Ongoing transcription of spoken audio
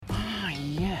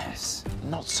Yes,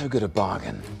 not so good a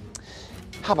bargain.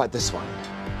 How about this one?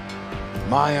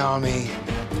 My army,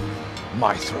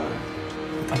 my throne.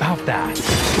 About that.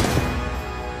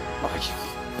 Oh,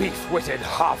 you beef-witted,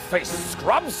 half-faced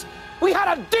scrubs! We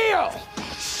had a deal!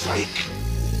 Sake.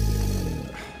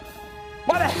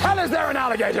 Why the hell is there an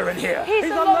alligator in here? He's a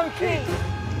Loki.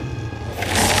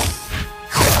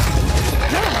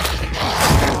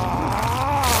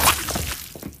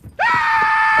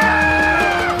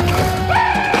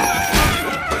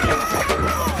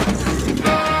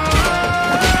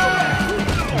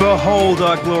 Behold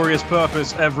our glorious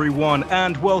purpose, everyone,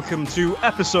 and welcome to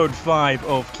episode 5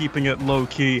 of Keeping It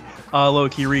Low-Key, our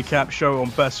Loki recap show on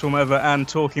Best Film Ever and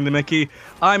Talking the Mickey.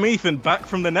 I'm Ethan, back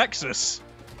from the Nexus.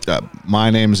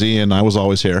 My name's Ian. I was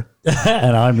always here.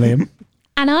 And I'm Liam.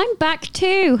 And I'm back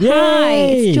too. Yay! Hi,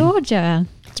 it's Georgia.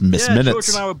 It's Miss Yeah, Minutes. George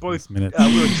and I were both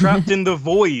we were trapped in the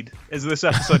void, as this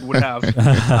episode would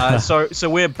have. So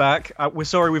we're back. We're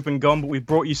sorry we've been gone, but we've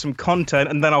brought you some content,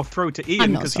 and then I'll throw to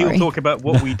Ian because he'll talk about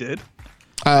what we did.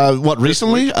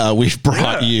 Recently? We've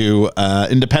brought you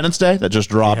Independence Day that just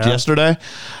dropped yesterday.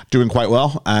 Doing quite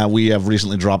well. We have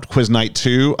recently dropped Quiz Night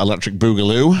 2, Electric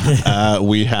Boogaloo.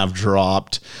 We have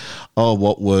dropped...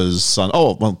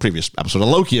 previous episode of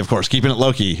Loki, of course, Keeping It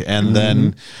Loki. And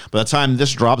then by the time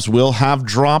this drops, we'll have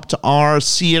dropped our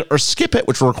See It or Skip It,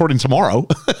 which we're recording tomorrow,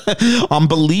 on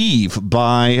Believe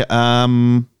by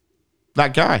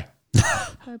that guy.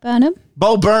 Bo Burnham.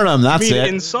 Bo Burnham, that's You mean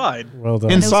it. Inside. Well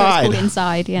done. And also it's Inside. called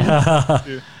Inside,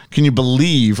 yeah. Can you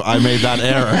believe I made that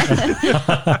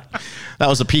error? That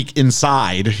was a peek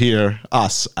inside here,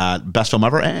 us at Best Film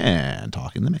Ever and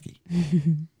Talking the Mickey.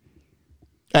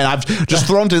 And I've just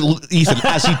thrown to Ethan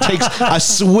as he takes a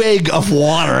swig of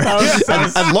water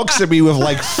and looks at me with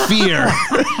like fear.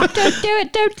 Don't do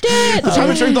it, don't do it. The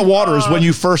time to drink the water is when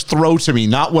you first throw to me,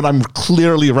 not when I'm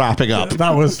clearly wrapping up.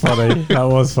 That was funny. That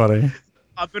was funny.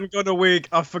 I've been gone a week.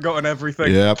 I've forgotten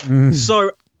everything. Yep.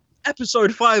 So,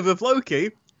 episode 5 of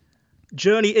Loki,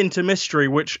 Journey into Mystery,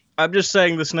 which I'm just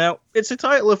saying this now, it's a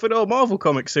title of an old Marvel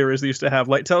comic series they used to have,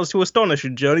 like Tales to Astonish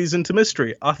and Journeys into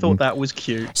Mystery. I thought that was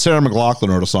cute. Sarah McLachlan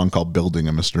wrote a song called Building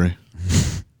a Mystery.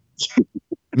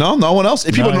 No one else?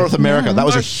 If people in North America, that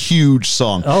was a huge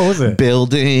song. Oh, was it?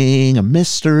 Building a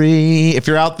Mystery. If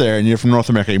you're out there and you're from North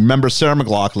America, remember Sarah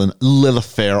McLachlan, Lilith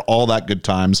Fair, all that good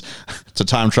times. It's a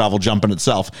time travel jump in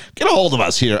itself. Get a hold of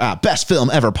us here at Best Film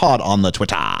Ever Pod on the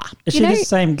Twitter. Is she the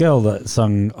same girl that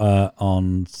sung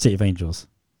on City of Angels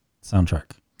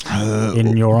soundtrack?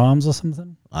 In Your Arms or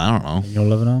something? I don't know. In Your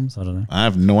Loving Arms? I don't know. I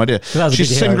have no idea. That was a She's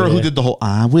the big same hit girl over who here. did the whole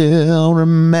I will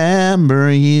remember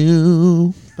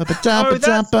you. Oh, that's Sarah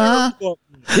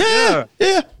McLachlan.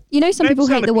 Yeah. You know, some That people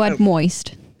hate sounded the word good.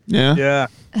 moist. Yeah. Yeah.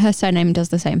 Her surname does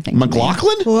the same thing. to me.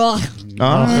 McLaughlin? Ugh,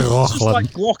 It's just like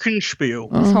glockenspiel.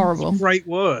 it's horrible. Great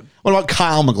word. What about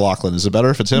Kyle McLaughlin? Is it better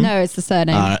if it's him? No, it's the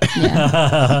surname. All right.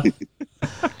 Yeah.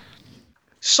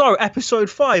 So, episode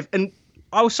 5, and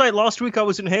I will say last week I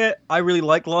wasn't here. I really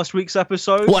liked last week's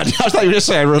episode. What? I thought you were just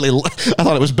saying I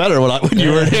thought it was better when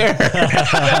you were here.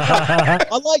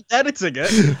 I liked editing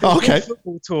it. Okay.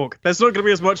 Football talk. There's not going to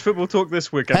be as much football talk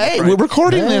this week. I'm Hey, afraid. we're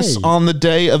recording this Hey. on the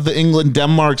day of the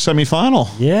England-Denmark semifinal.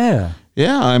 Yeah.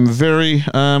 Yeah, I'm very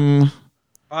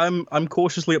I'm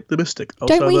cautiously optimistic. I'll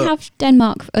Don't say we that. have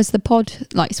Denmark as the pod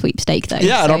sweepstake though?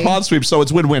 in our pod sweep, so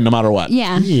it's win-win no matter what.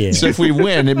 Yeah. Yeah. So if we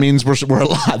win, it means we're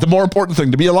alive. The more important thing,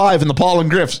 to be alive in the Paul and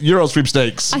Griff Euro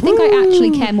sweepstakes. I think I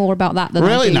actually care more about that than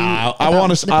Really? I do No, I about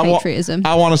want to. the patriotism.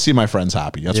 I want to see my friends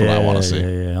happy. That's what I want to see.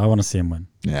 Yeah. I want to see him win.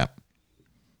 Yeah.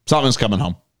 Something's coming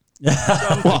home.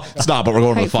 Well, it's not, but we're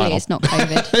going to the Hopefully final. it's not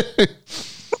COVID.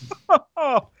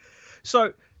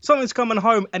 So something's coming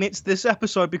home, and it's this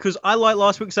episode because I like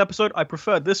last week's episode. I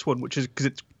preferred this one, which is because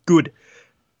it's good.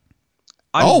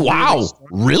 I'm Wow. excited to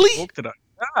Really? talk today.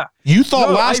 Yeah. You thought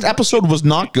No, last I- episode was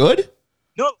not good?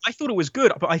 No, I thought it was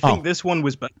good, but I think this one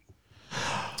was better.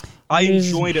 I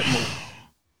enjoyed it more.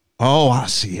 Oh, I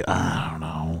see. I don't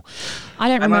know. I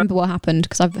don't remember what happened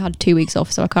because I've had 2 weeks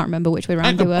off, so I can't remember which way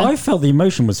round we were. I felt the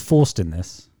emotion was forced in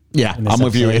this. Yeah, In this I'm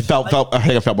with you. It episode. I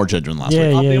think it felt more genuine last Yeah,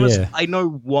 week. I'll be honest, yeah. I know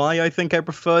why I think I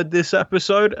preferred this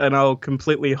episode, and I'll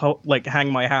completely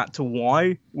hang my hat to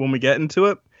why when we get into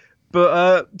it.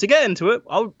 But to get into it,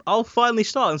 I'll finally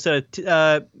start instead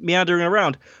of meandering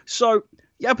around. So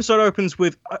the episode opens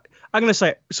with I'm going to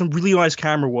say some really nice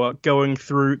camera work going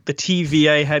through the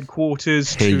TVA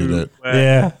headquarters. Hated it.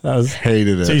 Yeah, that was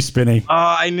Hated it. too spinny.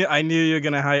 I knew you were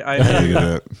going to hate. Hated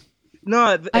it.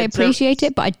 No, I appreciate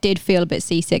it, but I did feel a bit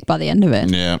seasick by the end of it.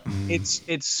 Yeah. It's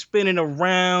spinning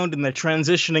around and they're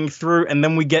transitioning through, and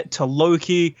then we get to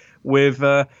Loki with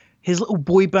his little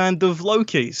boy band of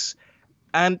Lokis.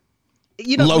 And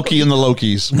you know, Loki and the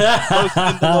Lokis. Loki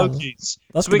and the Lokis.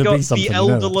 That's So we gonna got be something, the you know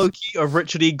elder that. Loki of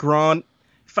Richard E. Grant.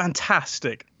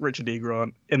 Fantastic Richard E.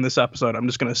 Grant in this episode. I'm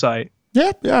just gonna say.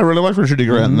 Yeah, I really like Richard E.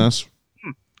 Grant in this.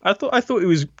 I thought it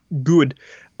was good.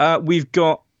 We've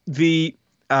got the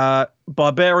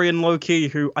barbarian Loki,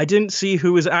 who I didn't see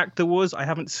who his actor was. I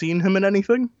haven't seen him in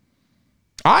anything.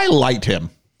 I liked him.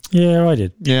 Yeah, I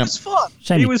did. Yeah, It was fun.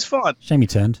 Shame He he- was fun. Shame he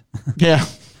turned. yeah.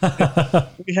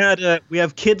 We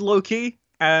have Kid Loki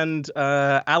and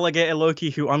Alligator Loki,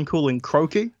 who I'm calling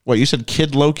Croaky. Wait, you said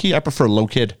Kid Loki? I prefer Low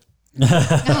Kid.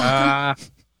 I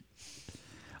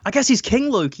guess he's King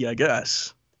Loki. I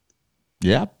guess.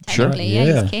 Yeah, sure. Technically, yeah,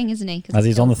 Yeah. he's king, isn't he? 'Cause As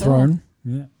he's on the still Thor. throne.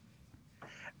 Yeah.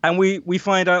 And we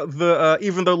find out that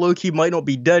even though Loki might not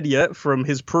be dead yet from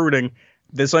his pruning,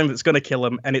 there's something that's going to kill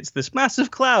him, and it's this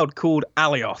massive cloud called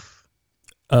Alioth.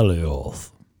 Alioth.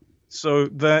 So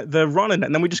they're running,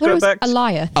 and then we just What go was back.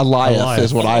 Elias? Eliath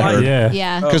is what I heard. Yeah.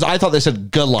 Yeah. Because I thought they said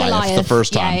Goliath the Goliath.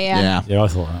 first time. Yeah. Yeah, I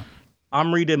thought that.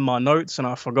 I'm reading my notes, and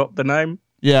I forgot the name.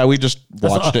 Yeah, we just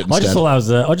watched it I instead. just thought that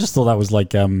was. I just thought that was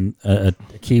like a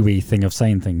Kiwi thing of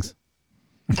saying things.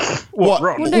 What?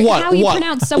 Ron? Well, no, What? how you What?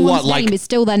 pronounce someone's What, like- name is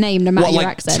still their name, no matter What, your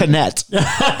like accent. Tenet?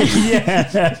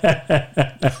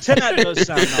 Tenet does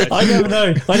sound nice. I never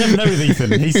know. I never know with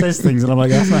Ethan. He says things, and I'm like,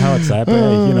 that's not how I'd say it. But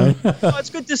hey, you know, Oh, it's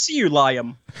good to see you,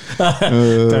 Liam.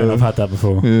 don't. I've had that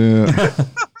before.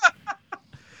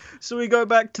 So we go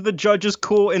back to the judges'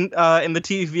 court in the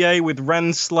TVA with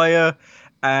Renslayer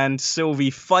and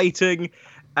Sylvie fighting,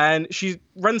 and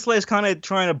Renslayer's kind of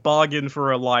trying to bargain for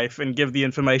her life and give the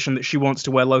information that she wants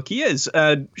to where Loki is.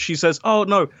 She says, "Oh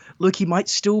no, Loki might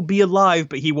still be alive,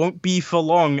 but he won't be for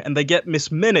long." And they get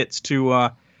Miss Minutes to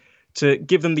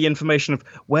give them the information of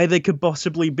where they could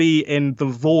possibly be in the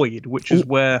Void, which is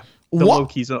where the What?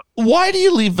 Lokis are. Why do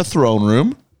you leave the throne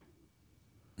room?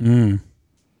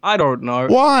 I don't know.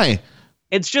 Why?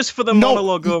 It's just for the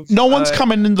monologue of No one's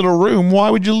coming into the room. Why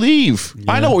would you leave?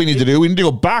 I know what we need to do. We need to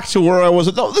go back to where I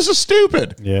was. No, this is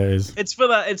stupid. Yeah, it is. It's for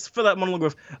that monologue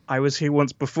of I was here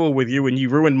once before with you and you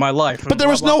ruined my life. But there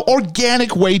was no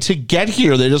organic way to get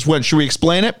here. They just went, should we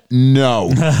explain it? No.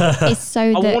 It's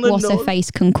so that wanna what's know- her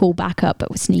face can call back up,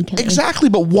 but sneakily. Exactly.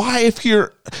 But why, if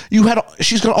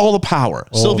she's got all the power.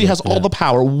 Sylvie has all the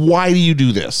power. Why do you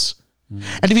do this?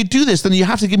 And if you do this, then you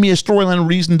have to give me a storyline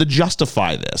reason to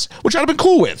justify this, which I'd have been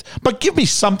cool with. But give me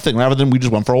something rather than we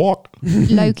just went for a walk.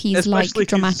 Loki's like Especially 'cause-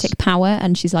 dramatic power,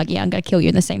 and she's like, "Yeah, I'm gonna kill you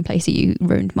in the same place that you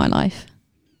ruined my life."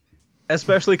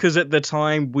 Especially because at the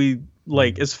time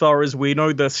as far as we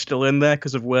know, they're still in there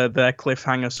because of where their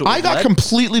cliffhanger sort of I got led.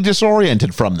 completely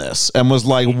disoriented from this and was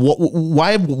like,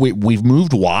 why? We've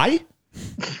moved? Why?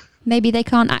 Maybe they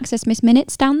can't access Miss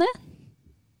Minutes down there.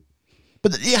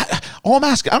 But yeah, all I'm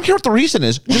asking, I don't care what the reason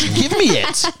is. Just give me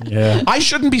it. Yeah. I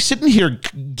shouldn't be sitting here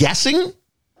guessing.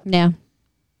 Yeah.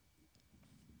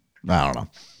 I don't know.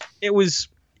 It was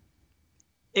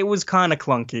kind of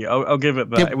clunky. I'll give it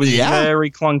that. It was Yeah.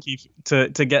 very clunky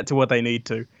to get to what they need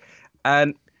to.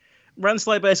 And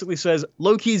Renslayer basically says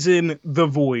Loki's in the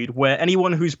Void, where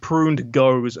anyone who's pruned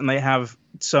goes, and they have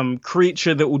some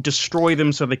creature that will destroy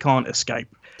them so they can't escape.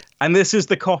 And this is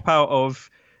the cop-out of,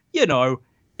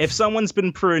 if someone's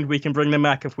been pruned, we can bring them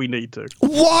back if we need to.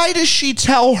 Why does she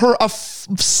tell her a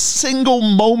single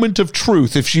moment of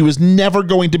truth if she was never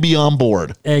going to be on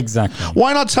board? Exactly.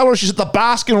 Why not tell her she's at the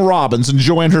Baskin Robbins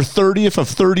enjoying her 30th of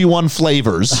 31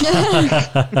 flavors?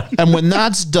 And when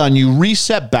that's done, you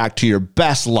reset back to your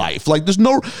best life. Like,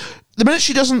 the minute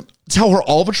she doesn't tell her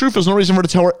all the truth, there's no reason for her to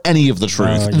tell her any of the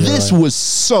truth. you're This right. was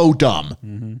so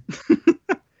dumb.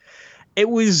 It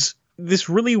was this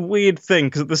really weird thing,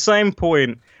 because at the same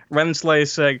point, Renslayer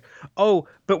is saying, "Oh,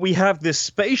 but we have this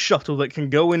space shuttle that can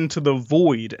go into the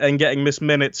Void," and getting Miss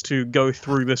Minutes to go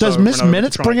through this. Does over Miss and over to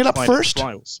Minutes try bring and it up find first?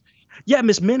 trials. Yeah,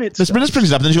 Miss Minutes. Miss Minutes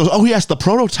brings it up, and then she goes, "Oh, yes, the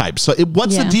prototype." So,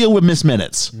 what's the Yeah. deal with Miss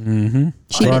Minutes? I think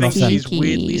Right. she's Sneaky.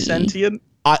 weirdly sentient.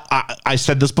 I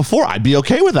said this before. I'd be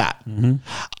okay with that.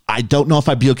 I don't know if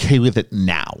I'd be okay with it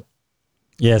now.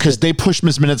 Yeah. Because they pushed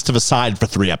Miss Minutes to the side for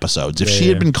 3 episodes. If she yeah.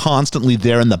 had been constantly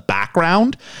there in the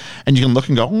background, and you can look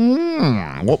and go,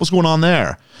 what was going on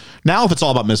there? Now, if it's all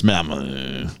about Miss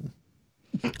Mem,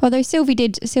 Although Sylvie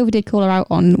did call her out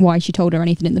on why she told her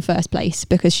anything in the first place,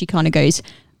 because she kind of goes,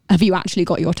 "Have you actually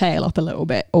got your tail up a little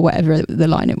bit?" or whatever the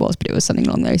line it was, but it was something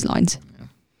along those lines.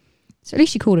 So at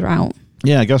least she called her out.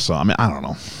 yeah, I guess so. I mean, I don't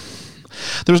know.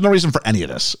 There's no reason for any of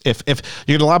this. If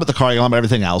you're going to lie about the car, you're going to lie about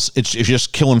everything else, if you're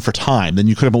just killing for time, then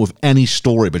you could have been with any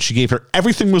story. But she gave her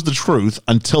everything was the truth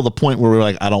until the point where we were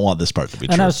like, I don't want this part to be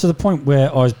and true. that was to the point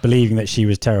where I was believing that she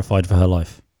was terrified for her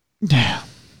life. Yeah.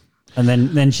 And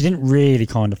then she didn't really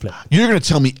kind of flip. You're going to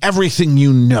tell me everything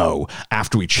you know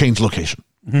after we change location.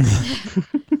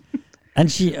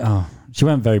 And she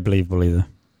weren't very believable either.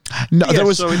 No, Yeah, there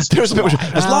was so it's a bit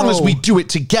why. as long as we do it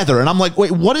together. And I'm like,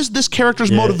 wait, what is this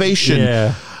character's motivation?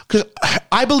 Yeah. Because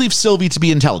I believe Sylvie to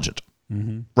be intelligent,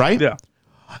 right? Yeah.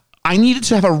 I needed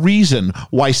to have a reason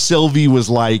why Sylvie was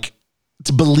like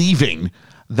believing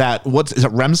that is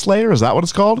it Renslayer? Is that what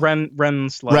it's called?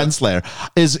 Renslayer. Renslayer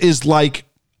is like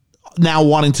now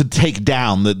wanting to take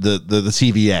down the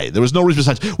TVA. There was no reason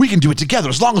besides we can do it together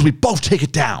as long as we both take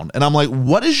it down. And I'm like,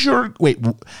 what is your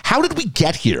how did we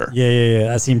get here? Yeah.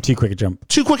 That seemed too quick a jump.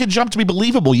 Too quick a jump to be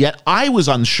believable, yet I was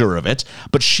unsure of it,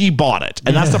 but she bought it.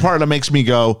 And that's the part that makes me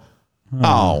go,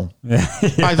 oh,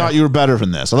 I thought you were better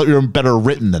than this. I thought you were better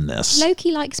written than this.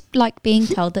 Loki likes being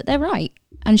told that they're right,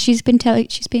 and she's being told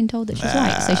that she's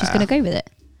right, so she's going to go with it.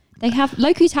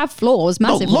 Lokis have flaws,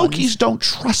 massive Lokis ones. don't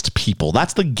trust people.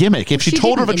 That's the gimmick. If she She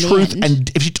told her of a didn't in the truth, end.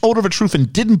 and if she told her of a truth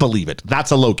and didn't believe it,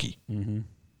 that's a Loki.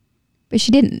 But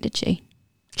she didn't, did she?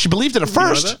 She believed it at You know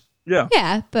first. that? Yeah.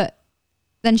 Yeah, but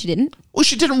then she didn't. Well,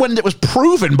 she didn't when it was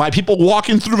proven by people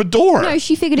walking through the door. No,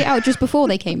 she figured it out just before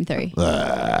they came through.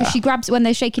 'Cause she grabs when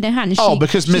they're shaking her hand.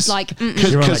 Because she's Miss like, She won't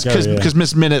let go, yeah. because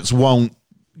Miss Minutes can't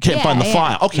Yeah, find the yeah.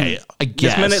 file. Okay, I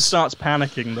guess. This minute starts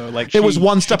panicking though. Like It was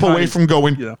one step away from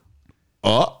going. Yeah.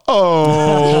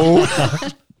 Uh-oh.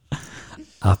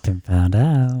 Up and found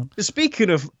out.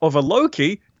 Speaking of a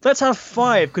Loki, let's have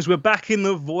 5 because we're back in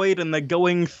the void and they're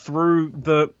going through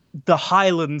the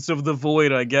highlands of the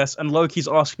void, I guess. And Loki's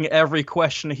asking every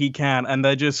question he can, and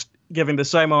they're just giving the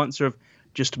same answer of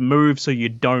just move so you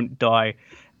don't die.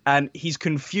 And he's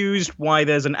confused why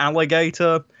there's an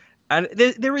alligator. And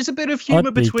there is a bit of humor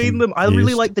I'd be between them. I really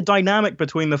confused. like the dynamic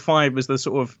between the 5 as they're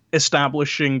sort of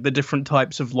establishing the different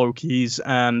types of Lokis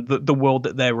and the world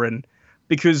that they're in.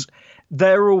 Because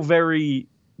they're all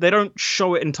they don't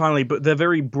show it entirely, but they're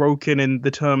very broken in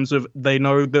the terms of they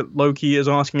know that Loki is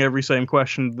asking every same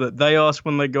question that they asked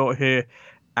when they got here.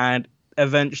 And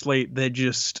eventually they're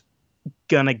just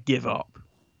gonna give up.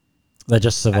 They're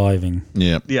just surviving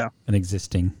Yeah. Yeah. and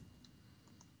existing.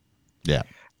 Yeah.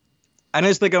 And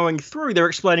as they're going through, they're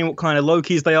explaining what kind of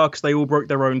Lokis they are because they all broke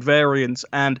their own variants.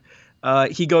 And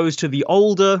he goes to the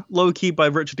older Loki by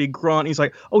Richard E. Grant. He's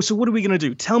like, oh, so what are we going to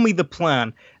do? Tell me the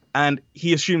plan. And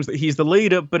he assumes that he's the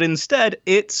leader, but instead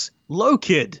it's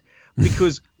Lokid.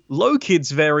 Because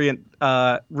Lokid's variant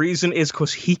reason is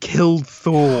because he killed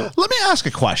Thor. Let me ask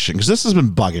a question, because this has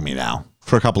been bugging me now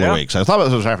for a couple of weeks. I thought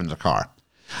it was happening to the car.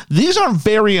 These aren't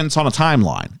variants on a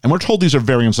timeline, and we're told these are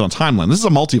variants on a timeline. This is a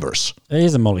multiverse. It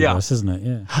is a multiverse, Yeah. isn't it?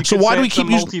 Yeah. So Could why say do we it's the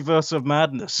keep using? multiverse of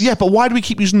madness? Yeah, but why do we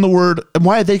keep using the word? And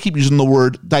why do they keep using the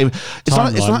word?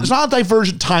 It's not a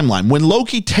divergent timeline. When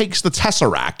Loki takes the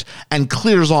Tesseract and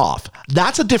clears off,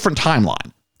 that's a different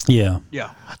timeline. Yeah. Yeah.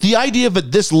 The idea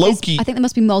that this Loki, I think there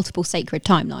must be multiple sacred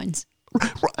timelines.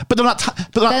 but they're not.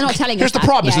 They're not telling Here's us the that.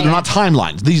 problem: is Yeah, that they're yeah.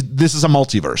 not timelines. This is a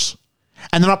multiverse.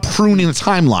 And they're not pruning the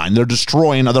timeline. They're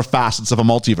destroying other facets of a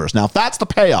multiverse. Now, if that's the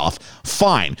payoff,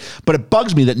 fine. But it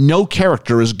bugs me that no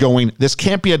character is going, this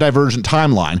can't be a divergent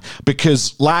timeline,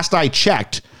 because last I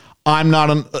checked, I'm not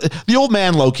the old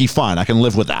man Loki, fine, I can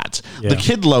live with that. Yeah. The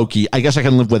kid Loki, I guess I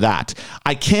can live with that.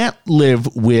 I can't live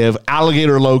with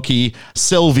alligator Loki,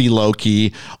 Sylvie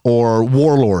Loki, or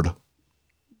warlord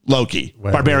Loki,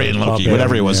 barbarian Loki,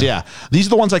 whatever it was. Yeah. These are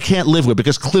the ones I can't live with,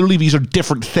 because clearly these are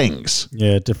different things.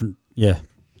 Yeah, different. Yeah.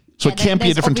 So it can't be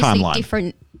a There's different obviously timeline.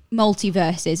 Different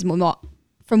multiverses, and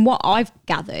from what I've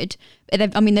gathered,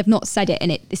 they've not said it,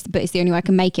 but it's the only way I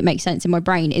can make it make sense in my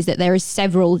brain. Is that there is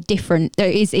several different. There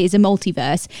is a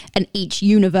multiverse, and each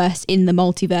universe in the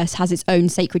multiverse has its own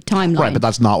sacred timeline. Right, but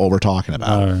that's not what we're talking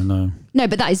about. Oh no. No,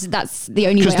 but that's the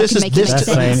only way I Because can make it make That's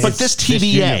saying sense. but it's this this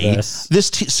TVA, universe.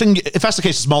 if that's the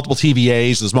case, it's multiple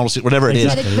TVAs, there's multiple, whatever it is.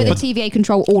 Exactly. But the TVA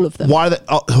control all of them. Why are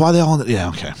they all? Yeah,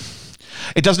 okay.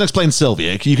 It doesn't explain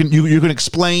Sylvia. You can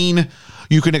explain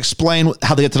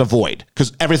how they get to the void,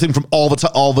 because everything from all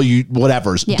the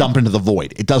whatever's Yeah. dump into the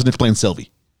void. It doesn't explain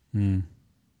Sylvie.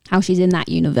 How she's in that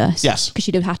universe. Yes. Because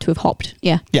she'd have had to have hopped.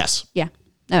 Yeah. Yes, Yeah.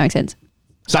 That makes sense.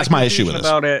 so that's my issue with Confusion this.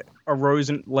 about it arose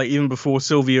even before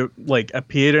Sylvia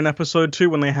appeared in episode 2,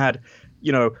 when they had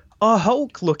a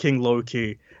Hulk looking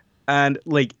Loki and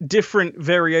different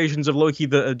variations of Loki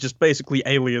that are just basically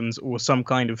aliens or some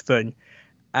kind of thing,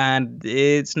 and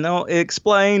it's not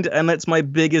explained. And that's my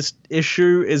biggest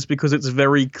issue, is because it's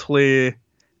very clear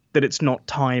that it's not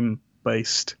time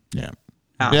based Yeah,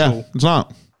 at yeah, all. it's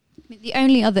not. The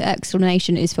only other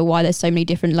explanation is for why there's so many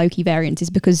different Loki variants is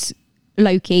because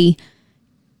Loki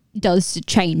does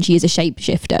change. He is a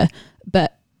shapeshifter,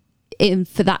 but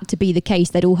for that to be the case,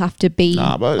 they'd all have to be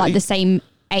but like the same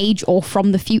age or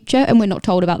from the future, and we're not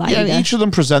told about that Yeah, either. each of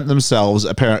them present themselves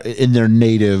in their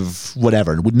native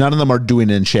whatever. None of them are doing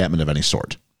an enchantment of any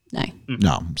sort. No.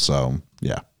 No, so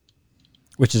yeah.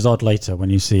 Which is odd later when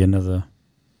you see another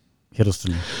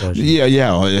Hiddleston version.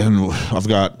 Yeah, and I've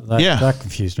got That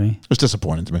confused me. it was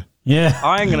disappointing to me. Yeah.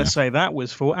 I'm going to say that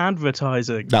was for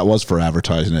advertising. That was for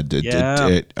advertising. I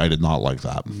did not like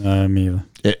that. No, me either.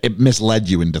 It misled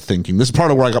you into thinking. This is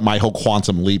part of where I got my whole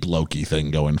quantum leap Loki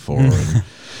thing going forward.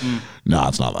 No,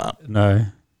 it's not that. No.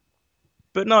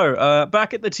 But no,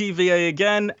 back at the TVA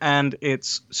again, and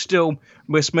it's still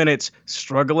Miss Minutes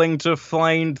struggling to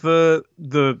find the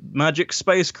magic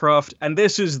spacecraft. And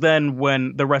this is then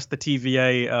when the rest of the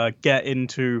TVA get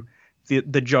into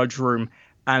the judge room,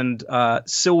 and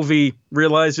Sylvie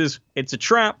realizes it's a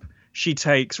trap. She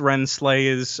takes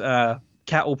Renslayer's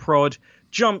cattle prod,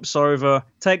 jumps over,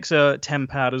 takes a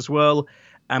tempad as well,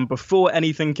 and before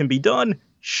anything can be done,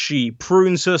 she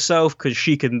prunes herself because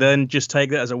she can then just take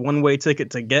that as a one-way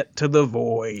ticket to get to the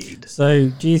void. So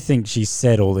do you think she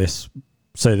said all this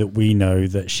so that we know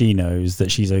that she knows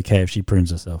that she's okay if she prunes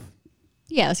herself?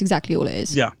 Yeah, that's exactly all it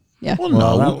is. Yeah. Yeah.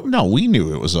 Well, we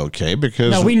knew it was okay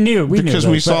because No, we knew because that,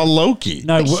 we saw Loki.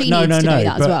 No, But she needs to know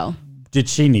that as but well. Did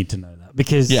she need to know that?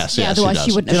 Because Yes, Yeah, otherwise does.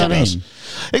 she wouldn't Do you have know what I done mean?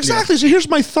 Exactly. So here's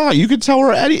my thought. You could tell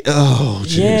her any. Oh,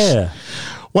 jeez. Yeah.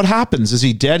 What happens? Is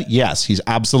he dead? Yes, he's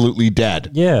absolutely dead.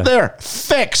 Yeah. There,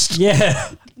 fixed.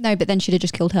 Yeah. No, but then she'd have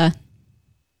just killed her.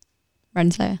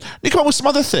 Renslayer. You come up with some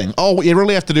other thing. Oh, what you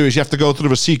really have to do is you have to go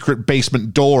through a secret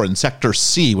basement door in Sector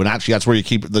C when actually that's where you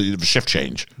keep the shift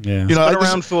change. Yeah. You know, Spin like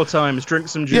around 4 times, drink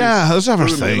some juice. yeah, there's other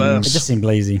Boom, you're there. It things. just seemed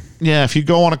lazy. Yeah, if you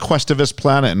go on a Questivus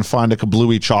planet and find a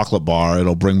kablooey chocolate bar,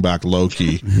 it'll bring back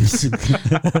Loki.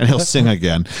 And he'll sing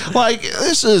again. Like,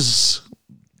 this is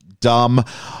dumb.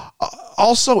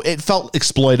 Also, it felt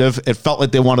exploitive. It felt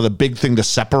like they wanted a big thing to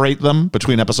separate them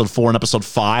between episode 4 and episode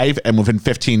 5. And within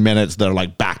 15 minutes, they're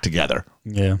like back together.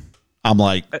 Yeah. I'm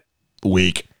like,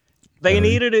 weak. They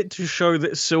needed it to show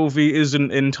that Sylvie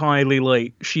isn't entirely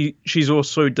like she's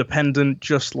also dependent,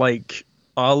 just like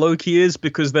our Loki is,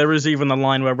 because there is even a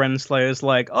line where Renslayer's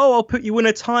like, "Oh, I'll put you in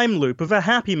a time loop of a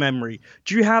happy memory.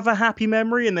 Do you have a happy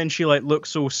memory?" And then she like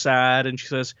looks all sad and she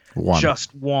says, One.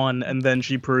 "Just one," and then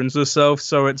she prunes herself.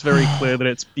 So it's very clear that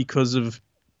it's because of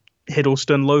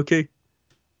Hiddleston Loki.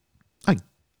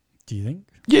 Do you think?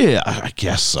 Yeah, I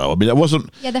guess so. I mean, it wasn't.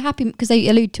 Yeah, the happy, because they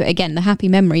allude to it again, the happy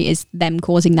memory is them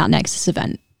causing that Nexus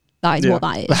event. That is Yeah. what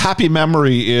that The is. happy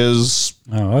memory is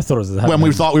Oh, I thought it was the happy when we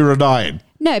memory. thought we were dying.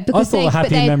 No, because thought the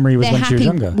happy memory was they're when she was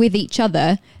happy younger. with each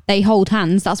other. They hold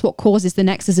hands. That's what causes the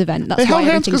Nexus event. That's They why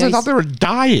held hands everything because they goes. thought they were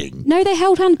dying. No, they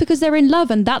held hands because they're in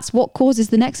love, and that's what causes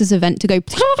the Nexus event to go.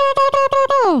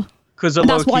 Because And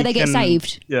that's why they get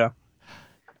saved. Yeah.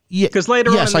 Yeah, 'Cause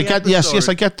later on yes, in I the get. Yes,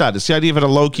 episode- I get that. It's the idea that a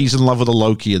Loki's in love with a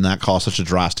Loki, and that caused such a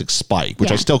drastic spike,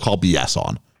 which I Yeah. still call BS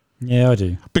on, Yeah, I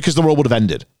do. because the world would have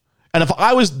ended. And if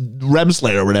I was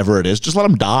Remslayer or whatever it is, just let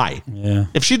them die. Yeah.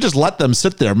 If she just let them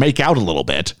sit there, make out a little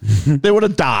bit, they would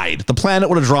have died. The planet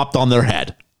would have dropped on their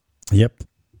head. Yep.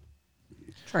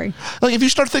 True. Like, if you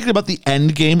start thinking about the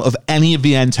end game of any of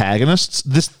the antagonists,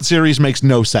 this series makes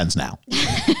no sense now.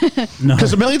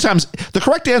 Because a million times, the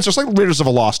correct answer is like Raiders of a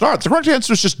Lost Ark. The correct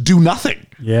answer is just do nothing.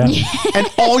 Yeah. And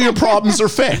all your problems are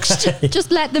fixed. Just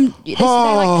let them. They're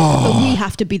like, but we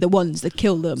have to be the ones that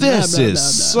kill them. This Blah, blah,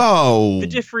 is blah, blah. so The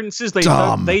difference is they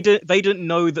dumb. didn't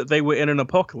know that they were in an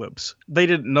apocalypse. They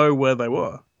didn't know where they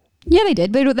were. Yeah, they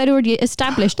did. They'd already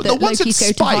established But that once it Loki's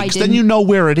go to hide spikes, in. then you know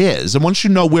where it is. And once you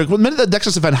know where, the minute the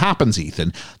Nexus event happens,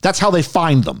 Ethan, that's how they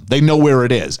find them. They know where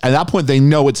it is. At that point, they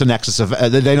know it's a Nexus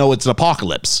event. They know it's an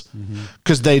apocalypse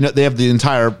because they have the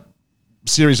entire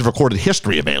series of recorded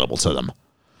history available to them.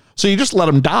 So you just let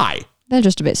them die. They're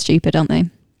just a bit stupid, aren't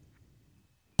they?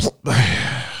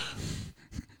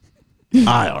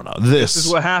 I don't know. This This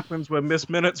is what happens when Miss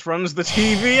Minutes runs the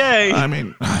TVA. I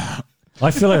mean,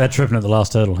 I feel like they're tripping at the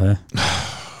last hurdle here.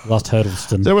 Last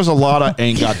hurdleston. there was a lot of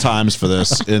ain't got times for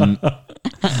this. And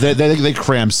they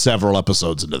crammed several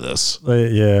episodes into this.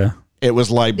 Yeah. It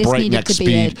was like This breakneck needed to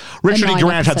be speed. Richard E. a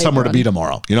Grant had 9-episode somewhere to run. be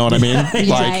tomorrow. You know what I mean? Like,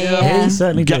 Yeah, he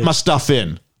certainly get did. my stuff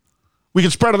in. We can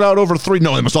spread it out over 3.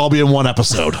 No, they must all be in one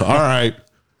episode. All right.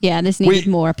 Yeah, this needed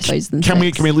more episodes than Can we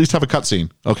 6. at least have a cutscene?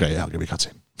 Okay, yeah, I'll give you a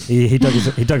cutscene. He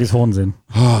dug his horns in.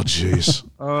 Oh, jeez.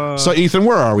 So, Ethan,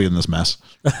 where are we in this mess?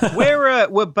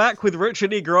 We're back with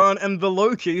Richard E. Grant and the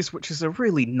Lokis, which is a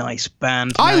really nice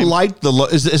band. I name. liked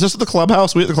is this the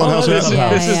clubhouse? We at the clubhouse? Oh, yet? yeah.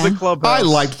 This is the club. I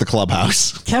liked the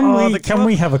clubhouse. Can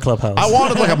we have a clubhouse? I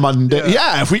wanted like a Monday.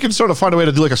 Yeah, if we can sort of find a way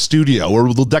to do like a studio where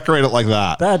we'll decorate it like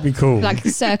that. That'd be cool. Like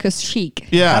circus chic.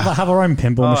 Yeah. have our own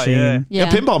pinball machine. Yeah,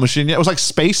 pinball machine. Yeah, it was like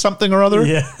space something or other.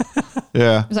 Yeah.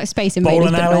 Yeah. It was like Space Invaders,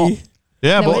 Bowling but alley. not.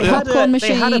 Yeah, No, but it yeah. had- Popcorn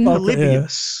They had a machine.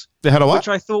 Polybius. They had a what? Which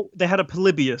I thought they had a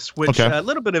Polybius, which Okay. a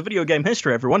little bit of video game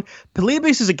history, everyone.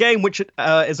 Polybius is a game which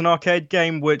is an arcade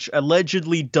game which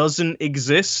allegedly doesn't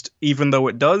exist, even though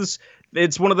it does.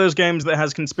 It's one of those games that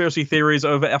has conspiracy theories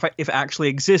over if it actually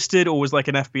existed or was like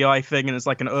an FBI thing and it's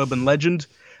like an urban legend,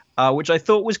 which I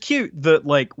thought was cute. That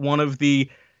like one of the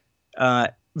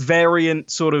variant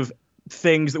sort of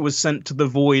things that was sent to the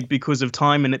void because of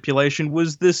time manipulation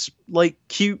was this like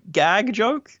cute gag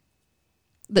joke.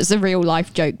 That's a real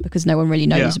life joke because no one really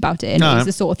knows Yeah. about it. And No. it's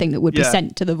the sort of thing that would be Yeah.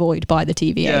 sent to the void by the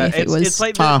TVA if it was. it's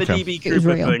like the, Ah, the okay. DB It was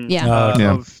Cooper real. thing Yeah.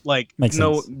 Yeah. of like Makes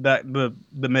sense. that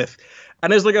the myth.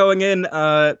 And as they're going in,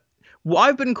 what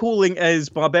I've been calling as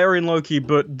Barbarian Loki,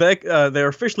 but they're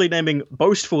officially naming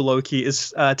Boastful Loki,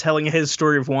 is telling his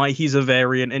story of why he's a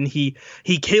variant and he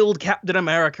killed Captain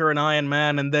America and Iron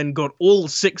Man and then got all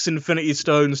 6 Infinity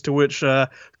Stones, to which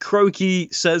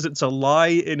Crokey says it's a lie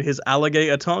in his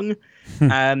alligator tongue,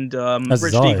 and That's his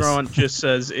Richard E. eyes. Grant just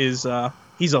says he's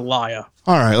a liar.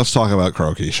 All right, let's talk about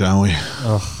Crokey, shall we?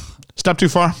 Step too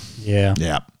far? Yeah.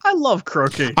 Yeah. I love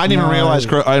Crokey. I didn't even No. realize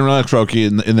Crokey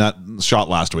in that shot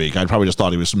last week. I probably just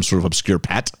thought he was some sort of obscure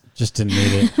pet. Just didn't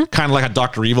need it. Kind of like a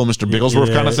Dr. Evil, Mr. Bigglesworth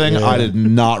Yeah, kind of thing. yeah. I did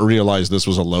not realize this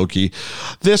was a Loki.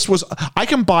 I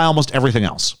can buy almost everything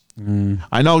else.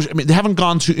 I know, they haven't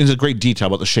gone into great detail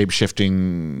about the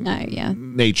shape-shifting No, yeah.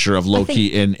 nature of Loki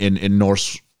in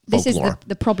Norse This is folklore.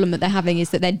 the problem that they're having is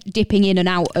that they're dipping in and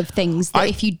out of things that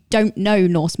if you don't know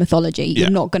Norse mythology, Yeah. you're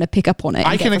not going to pick up on it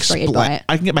and get frustrated by it.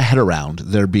 I can get my head around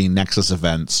there being Nexus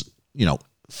events,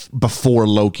 before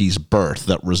Loki's birth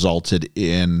that resulted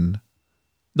in.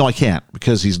 No, I can't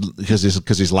because he's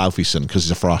Laufeyson, because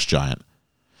he's a frost giant.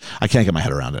 I can't get my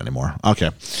head around it anymore. Okay.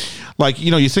 Like,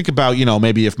 you think about,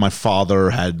 maybe if my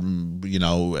father had,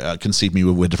 conceived me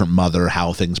with a different mother,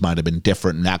 how things might have been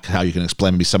different, and that's how you can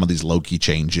explain maybe some of these Loki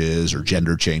changes or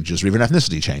gender changes or even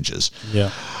ethnicity changes. Yeah.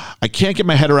 I can't get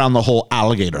my head around the whole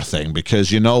alligator thing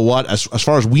because you know what? As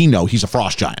far as we know, he's a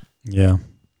frost giant. Yeah.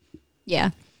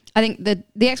 Yeah. I think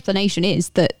the explanation is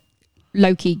that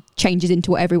Loki changes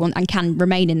into what everyone and can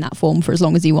remain in that form for as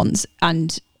long as he wants,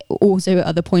 and also at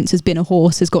other points has been a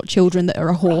horse, has got children that are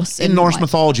a horse In Norse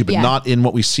mythology, but not in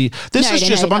what we see. This No, is no,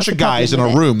 just no, a bunch that's of the guys in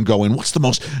problem a with it. room going, what's the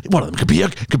most, one of them could be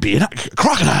a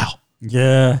crocodile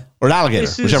Yeah. or an alligator,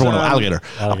 This is, whichever one, alligator.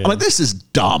 alligator. I'm like, this is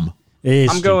dumb. It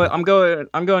is I'm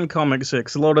going comic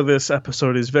 6. A lot of this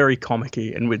episode is very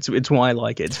comic-y, and it's why I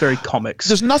like it. It's very comics.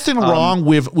 There's nothing wrong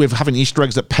with having Easter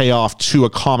eggs that pay off to a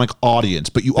comic audience,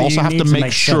 but you also you have need to to make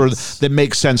make sure sense. that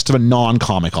makes sense to a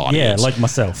non-comic Yeah, audience. like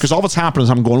myself. Because all that's happening is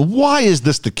I'm going, why is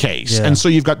this the case? Yeah. And so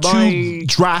you've got two My-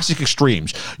 drastic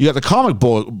extremes. You got the comic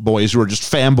boys who are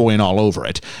just fanboying all over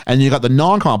it, and you got the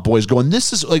non-comic boys going,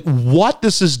 this is like, what?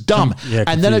 This is dumb. Yeah,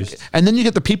 and then confused. and then you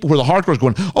get the people who are the hardcores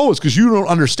going, oh, it's because you don't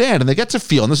understand, and they get to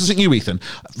feel, and this isn't you, Ethan,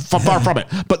 far from it.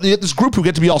 But you get this group who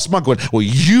get to be all smug going, well,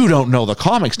 you don't know the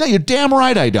comics. No, you're damn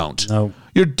right I don't. No.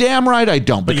 You're damn right I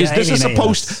don't, But because you're alienating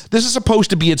us. this is supposed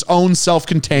to be its own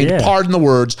self-contained, Yeah. pardon the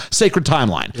words, sacred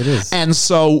timeline. It is. And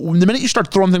so the minute you start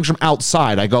throwing things from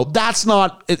outside, I go, that's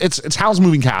not, it's Howl's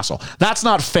Moving Castle. That's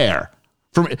not fair.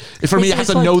 For me, I have It's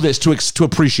to like- know this to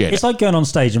appreciate It's it. like going on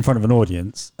stage in front of an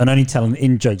audience and only telling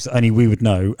in jokes that only we would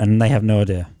know, and they have no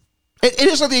idea. It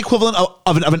is like the equivalent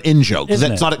of an in-joke Isn't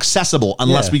that's it? not accessible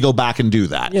unless Yeah. we go back and do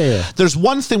that. Yeah. There's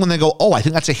one thing when they go, oh, I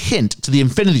think that's a hint to the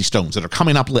Infinity Stones that are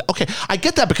coming up. Okay, I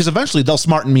get that because eventually they'll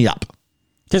smarten me up.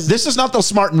 Because This is not they'll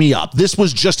smarten me up. This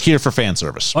was just here for fan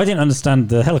service. I didn't understand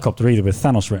the helicopter either with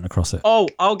Thanos written across it. Oh,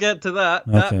 I'll get to that.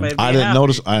 That Okay. made me I didn't happy.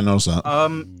 notice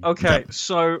that. Okay,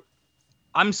 so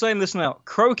I'm saying this now.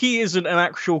 Crokey isn't an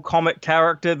actual comic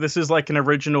character. This is like an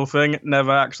original thing. It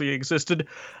never actually existed.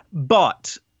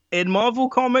 But in Marvel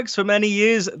Comics, for many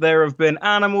years, there have been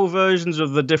animal versions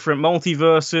of the different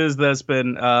multiverses. There's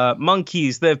been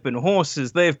monkeys, there have been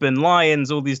horses, there have been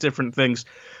lions, all these different things.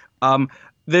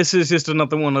 This is just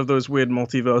another one of those weird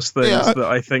multiverse things Yeah. that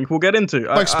I think we'll get into.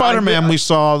 Like Spider-Man, we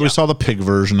saw the pig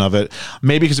version of it.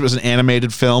 Maybe because it was an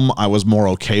animated film, I was more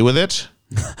okay with it.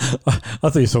 I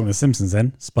thought you were talking The Simpsons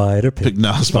then. Spider Pig.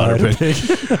 No, Spider Pig.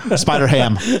 Spider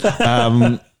Ham.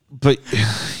 But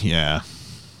yeah.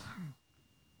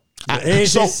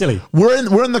 It's just silly.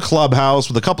 We're in the clubhouse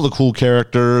with a couple of cool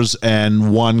characters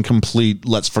and one complete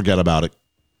let's forget about it.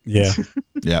 Yeah.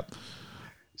 Yep.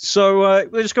 So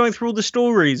we're just going through all the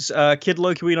stories. Kid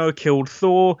Loki we know killed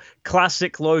Thor.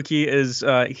 Classic Loki is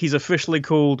he's officially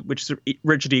called, which is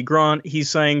Richard E. Grant. He's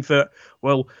saying that,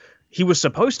 well, he was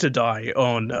supposed to die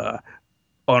on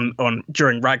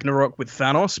during Ragnarok with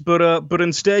Thanos, but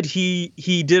instead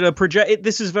he did a project.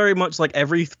 This is very much like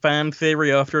every fan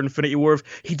theory after Infinity War.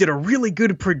 He did a really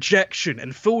good projection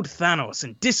and fooled Thanos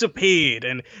and disappeared,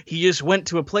 and he just went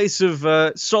to a place of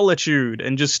solitude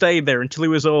and just stayed there until he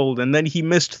was old, and then he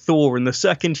missed Thor, and the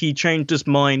second he changed his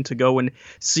mind to go and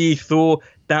see Thor,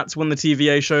 that's when the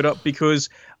TVA showed up, because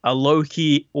a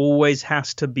Loki always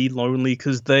has to be lonely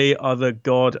because they are the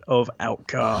god of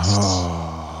outcasts.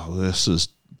 Oh, this is.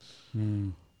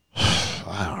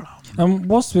 I don't know.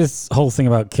 What's this whole thing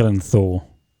about killing Thor?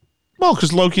 Well,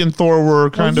 because Loki and Thor were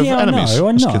kind of enemies. I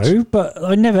as kids. know, but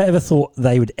I never ever thought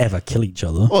they would ever kill each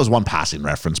other. Well, there's one passing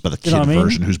reference by the kid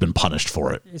version who's been punished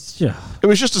for it. It's just... It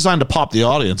was just designed to pop the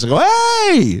audience and go,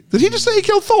 hey, did he just say he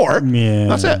killed Thor? Yeah.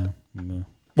 That's it. Yeah.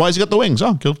 Why has he got the wings?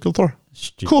 Oh, kill Thor.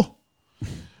 Stupid. Cool.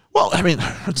 Well, I mean,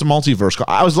 it's a multiverse.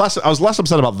 I was less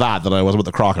upset about that than I was with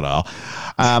the crocodile.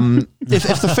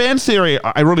 If the fan theory,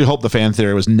 I really hope the fan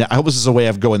theory was. I hope this is a way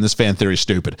of going. This fan theory is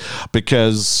stupid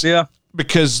because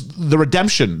the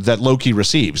redemption that Loki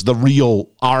receives, the real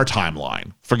our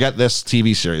timeline. Forget this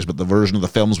TV series, but the version of the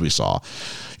films we saw.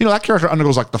 You know, that character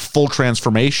undergoes like the full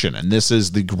transformation, and this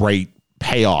is the great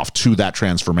payoff to that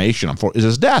transformation. Is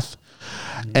his death,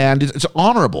 and it's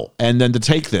honorable. And then to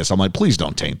take this, I'm like, please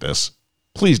don't taint this.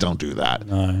 Please don't do that.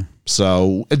 No.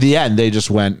 So at the end, they just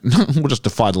went, we'll just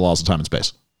defy the laws of time and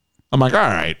space. I'm like, all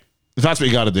right, if that's what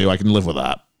you got to do, I can live with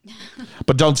that.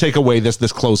 But don't take away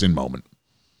this closing moment.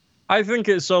 I think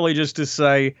it's solely just to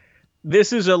say,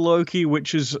 this is a Loki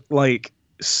which is like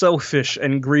selfish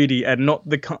and greedy and not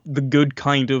the good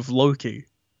kind of Loki.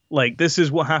 Like, this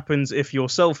is what happens if you're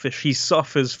selfish. He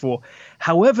suffers for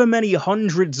however many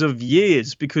hundreds of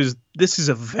years because this is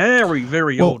a very,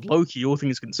 very old Loki, all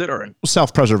things considering.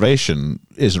 Self-preservation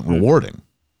isn't rewarding.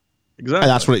 Exactly. And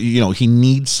that's what, he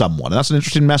needs someone. And that's an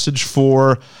interesting message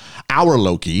for our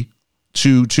Loki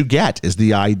to get, is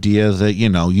the idea that,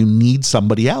 you need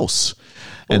somebody else.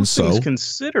 All and things so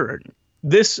considering,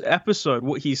 this episode,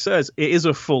 what he says, it is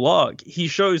a full arc. He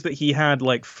shows that he had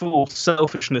like full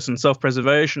selfishness and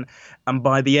self-preservation, and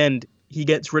by the end, he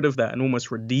gets rid of that and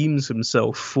almost redeems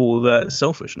himself for that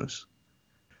selfishness.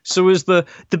 So as the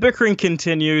bickering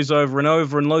continues over and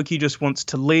over, and Loki just wants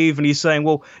to leave, and he's saying,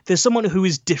 well, there's someone who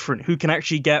is different, who can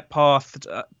actually get past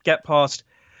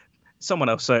someone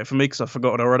else say it for me, because I've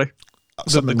forgotten already.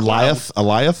 something Goliath?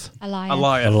 Alliance.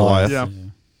 Yeah.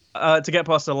 To get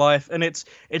past Goliath, and it's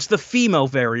the female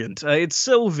variant. It's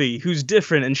Sylvie, who's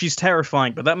different, and she's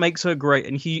terrifying, but that makes her great.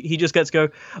 And he just gets to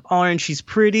go, oh, and she's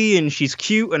pretty, and she's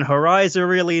cute, and her eyes are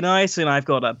really nice, and I've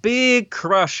got a big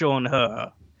crush on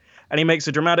her. And he makes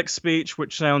a dramatic speech,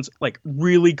 which sounds like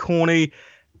really corny,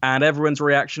 and everyone's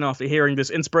reaction after hearing this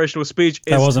inspirational speech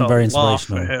is that wasn't very laugh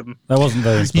inspirational. for him. That wasn't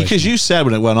very inspirational. Because you said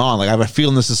when it went on, like, I have a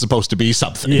feeling this is supposed to be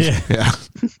something. Yeah.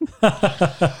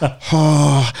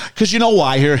 Because you know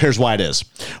why? Here's why it is.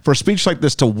 For a speech like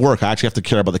this to work, I actually have to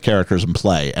care about the characters in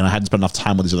play, and I hadn't spent enough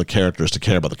time with these other characters to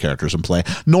care about the characters in play,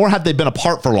 nor had they been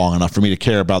apart for long enough for me to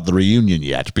care about the reunion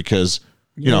yet, because...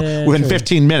 within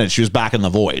 15 minutes, she was back in the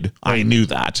void. I knew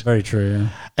that. Very true, yeah.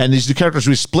 And these two characters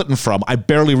we splitting from, I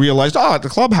barely realized, at the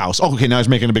clubhouse. Oh, okay, now he's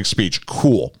making a big speech.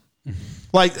 Cool.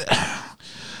 Like,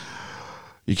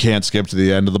 you can't skip to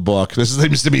the end of the book. This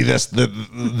seems to be this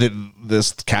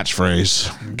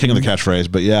catchphrase, king of the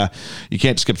catchphrase. But yeah, you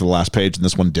can't skip to the last page, and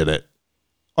this one did it.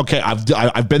 Okay,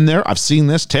 I've been there. I've seen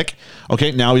this. Tick.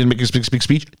 Okay, now he's making a big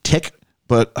speech. Tick.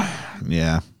 But,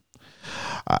 yeah.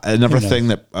 Another thing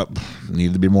that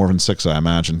needed to be more than 6, I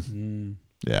imagine.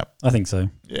 Yeah. I think so.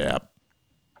 Yeah.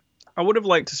 I would have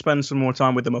liked to spend some more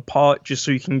time with them apart, just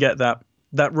so you can get that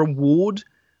reward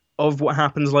of what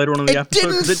happens later on in the episode.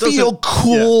 It didn't feel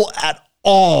cool at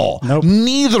all. Nope.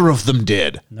 Neither of them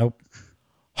did. Nope.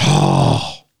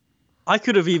 I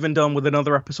could have even done with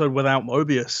another episode without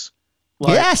Mobius.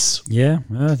 Like, yes. Yeah.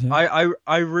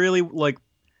 I really like.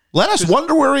 Let us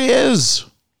wonder where he is.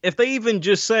 If they even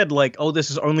just said, like, oh, this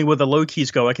is only where the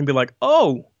Lokis go, I can be like,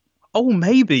 oh,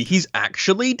 maybe he's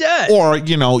actually dead. Or,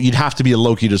 you'd have to be a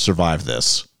Loki to survive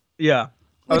this. Yeah.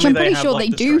 Which I'm pretty sure they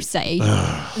do say.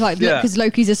 Like, because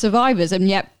Loki's are survivors,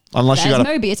 and unless you got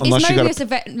Mobius. Is Mobius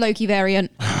a Loki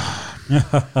variant?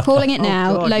 Calling it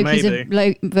now. God,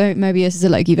 Mobius is a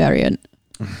Loki variant.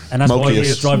 And that's why he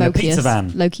was driving a Mobius. pizza van.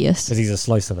 Lokius. Because he's a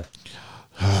slice of it.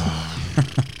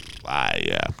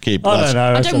 keep. I don't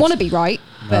know. I don't want to be right,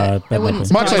 but No, it wouldn't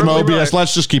better Much surprise like me. Right. Mobius,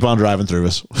 let's just keep on driving through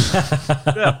this.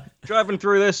 Yeah, driving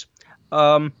through this.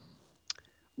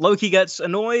 Loki gets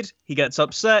annoyed. He gets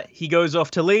upset. He goes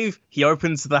off to leave. He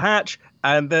opens the hatch,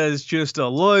 and there's just a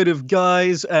load of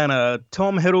guys and a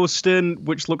Tom Hiddleston,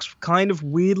 which looks kind of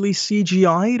weirdly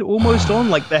CGI'd almost on.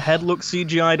 Like the head looks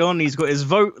CGI'd on. He's got his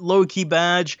Vote Loki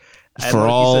badge. And For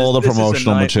Loki all says, the "This is a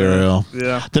promotional nightmare." material.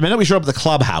 Yeah. The minute we showed up at the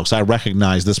clubhouse, I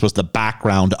recognized this was the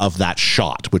background of that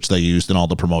shot, which they used in all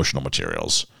the promotional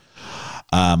materials.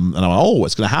 And I went, oh,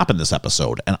 what's going to happen this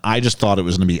episode? And I just thought it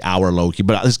was going to be our Loki,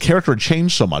 but his character had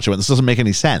changed so much. I went, this doesn't make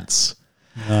any sense.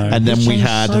 And then He's we changed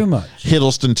had so much.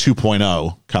 Hiddleston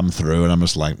 2.0 come through, and I'm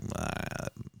just like,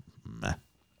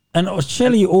 And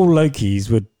surely all Lokis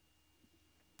would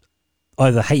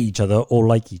either hate each other or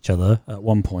like each other at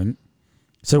one point.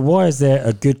 So why is there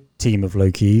a good team of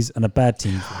Lokis and a bad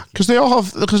team? because they all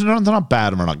have, because they're not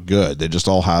bad and they're not good. They just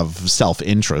all have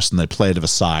self-interest, and they play to a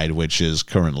side which is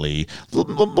currently, the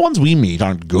ones we meet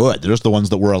aren't good. They're just the ones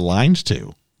that we're aligned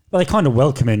to. Well, they kind of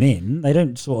welcome him in. They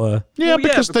don't sort of. Yeah, Well,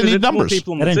 because they it's need more numbers.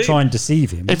 people in They the don't team. try and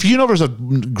deceive him. If you know there's a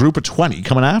group of 20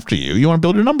 coming after you, you want to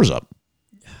build your numbers up.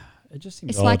 It just seems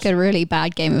It's odd. like a really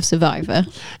bad game of Survivor.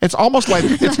 It's almost like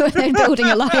When they're building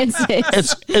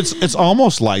alliances. it's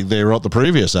almost like they wrote the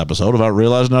previous episode without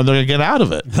realizing how they're going to get out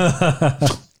of it.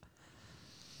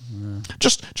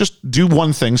 Just do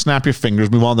one thing, snap your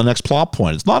fingers, move on to the next plot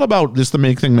point. It's not about just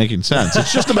the thing making sense.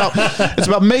 It's just about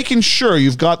making sure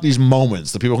you've got these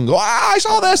moments that people can go, I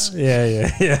saw this.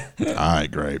 Yeah. All right,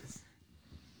 great.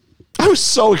 I was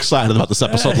so excited about this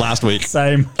episode last week.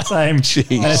 Same.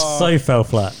 Jeez. And it so fell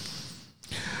flat.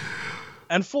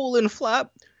 And falling flat,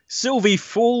 Sylvie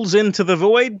falls into the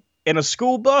void in a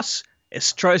school bus.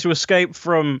 It tries to escape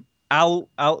from Eliath.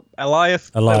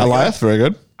 Eliath, very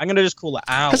good. I'm going to just call it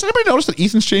Al. Has anybody noticed that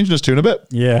Ethan's changing his tune a bit?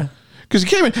 Yeah. Because he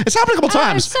came in, it's happened a couple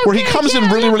times so where he good. comes in Yeah,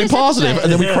 I really, love really this positive,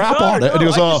 episode. and then we crap on it, and he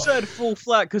goes, I oh, just said full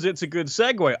flat because it's a good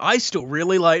segue. I still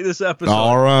really like this episode.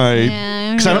 all right.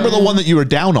 Yeah. Because I remember the one that you were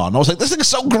down on. I was like, this thing's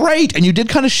so great, and you did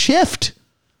kind of shift.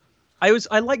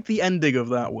 I like the ending of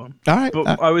that one. All right.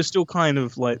 But I was still kind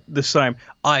of like the same.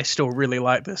 I still really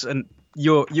like this, and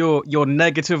your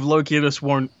negative Loki-ness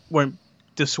won't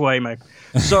dissuade me.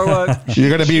 So You're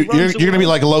gonna be she runs you're gonna be away.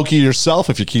 like Loki yourself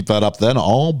if you keep that up. Then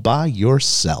all by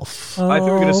yourself. I thought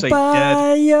you were gonna say dead.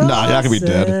 No, you're not gonna be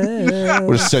dead.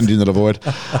 We'll just send you into the void.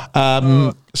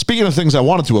 Speaking of things I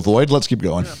wanted to avoid, let's keep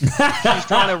going. She's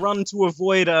trying to run to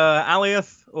avoid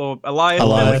Eliath or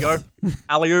Eliath. There we go.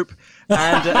 Alley-oop.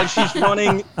 And as she's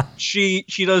running, she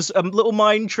does a little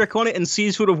mind trick on it and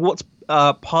sees sort of what's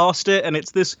past it, and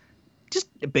it's this just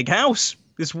a big house,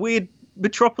 this weird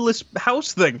metropolis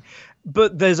house thing.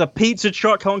 But there's a pizza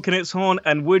truck honking its horn,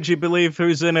 and would you believe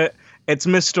who's in it? It's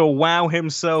Mr. Wow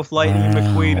himself, Lightning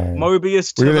McQueen,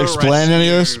 Mobius. We're To gonna the explain any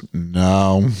of this? rescue.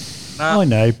 No. I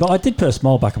know, but I did put a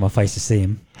smile back on my face to see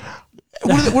him.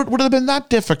 Would it have been that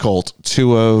difficult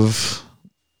to have,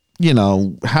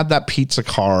 had that pizza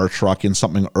car truck in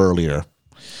something earlier,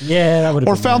 Yeah, that would have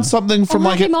or been found nice. something from Or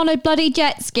like have him on a bloody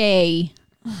jet ski.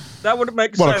 That would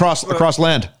make what sense. across but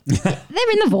land?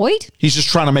 They're in the void. He's just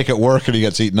trying to make it work, and he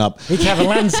gets eaten up. He could have a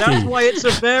land That's ski. why it's a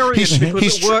variant,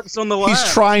 because it works on the land. He's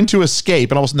trying to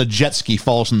escape, and all of a sudden the jet ski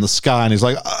falls from the sky, and he's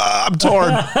like, I'm torn.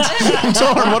 I'm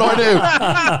torn. What do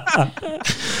I do?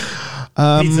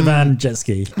 Pizza van, jet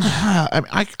ski.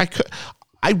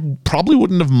 I probably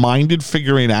wouldn't have minded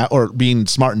figuring out or being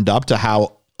smartened up to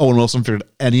how Owen Wilson figured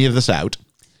any of this out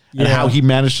and Yeah. how he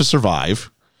managed to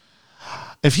survive.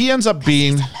 If he ends up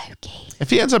being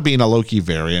a Loki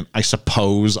variant, I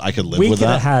suppose I could live We with could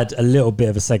that. have had a little bit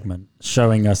of a segment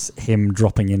showing us him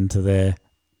dropping into their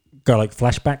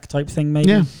flashback type thing, maybe.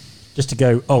 Yeah. Just to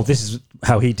go, oh, this is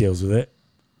how he deals with it.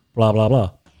 Blah, blah,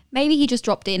 blah. Maybe he just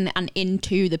dropped in and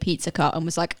into the pizza cart and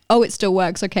was like, oh, it still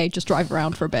works. Okay, just drive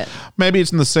around for a bit. Maybe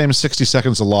it's in the same 60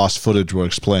 seconds of lost footage where it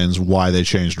explains why they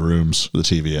changed rooms, the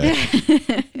TVA.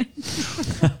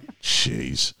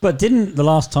 Jeez. But didn't the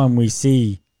last time we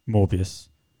see Morbius,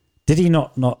 did he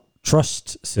not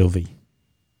trust Sylvie?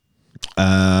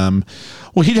 Well,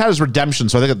 he'd had his redemption,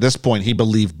 so I think at this point he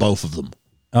believed both of them.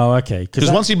 Oh, okay.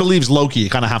 Because once he believes Loki, you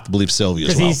kind of have to believe Sylvie as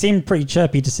Because well. he seemed pretty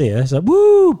chirpy to see her. It's like,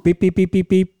 woo, beep, beep, beep, beep,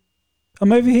 beep.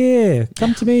 I'm over here.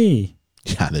 Come to me.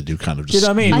 Yeah, they do kind of Do you just.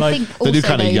 know what I mean? I Like, think They do also,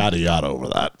 kind of though, yada yada over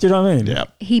that. do you know what I mean? Yeah.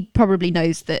 he probably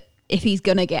knows that if he's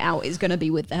going to get out, it's going to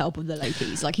be with the help of the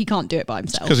Lokis. Like, he can't do it by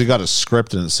himself. Because he got a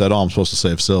script and it said, "Oh, I'm supposed to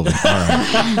save Sylvie." All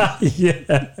right.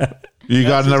 Yeah. You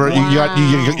got never. You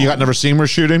got never seen we're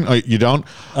shooting. Oh, you don't.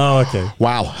 Oh, okay.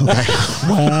 Wow. Okay.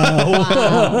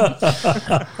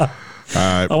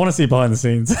 I want to see behind the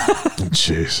scenes.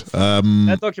 Jeez.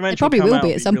 That documentary It probably come will out be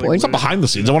and at some really point. It's not weird. behind the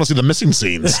scenes. I want to see the missing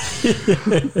scenes.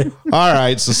 All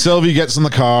right. So Sylvie gets in the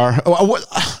car.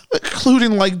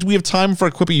 Including, like, do we have time for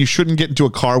a quippy? You shouldn't get into a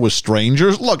car with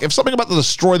strangers. Look, if something about to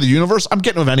destroy the universe, I'm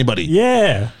getting with anybody.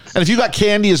 Yeah. And if you got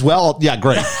candy as well, yeah,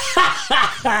 great.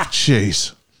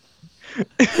 Jeez.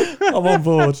 I'm on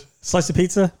board. Slice of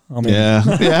pizza? I mean,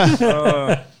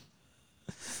 Yeah.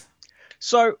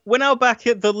 So we're now back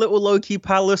at the little Loki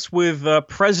palace with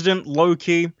President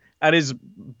Loki and his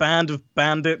band of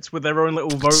bandits with their own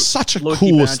little vote. Such a Loki cool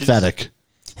bandits. aesthetic.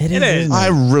 It is. isn't it? I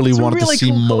really It's a wanted really to see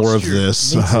cool more of costume.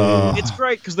 this. Me too. It's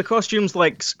great because the costume's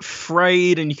like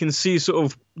frayed and you can see sort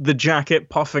of the jacket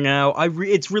puffing out.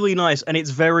 It's really nice and it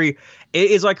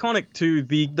is iconic to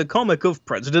the comic of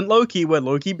President Loki where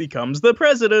Loki becomes the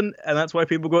president and that's why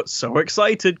people got so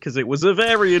excited because it was a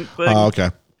variant thing. Oh, okay.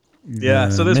 Yeah,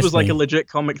 so this missed was like me. a legit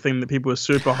comic thing that people were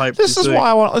super hyped This to is see.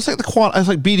 why I want. It's like it's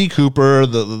like BD Cooper.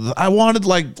 I wanted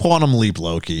like Quantum Leap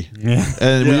Loki, Yeah.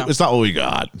 and Yeah. it's not what we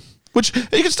got. Which it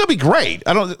can still be great.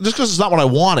 I don't just because it's not what I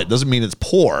wanted doesn't mean it's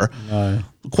poor. No.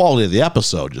 The quality of the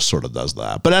episode just sort of does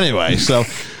that. But anyway, so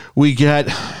we get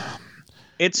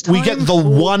It's we time get the for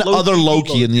one other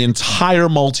Loki in the entire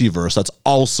multiverse that's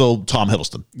also Tom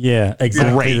Hiddleston. Yeah,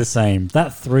 exactly Great. the same.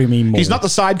 That threw me more. He's not the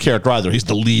side character either. He's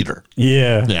the leader.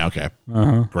 Yeah. Yeah. Okay.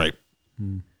 Great.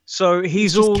 So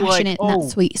he's Just all cashing like, it in "Oh, that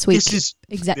sweet this is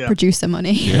exec yeah. producer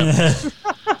money.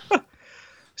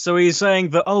 So he's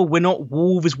saying that, oh, we're not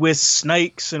wolves, we're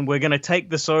snakes, and we're going to take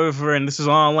this over, and this is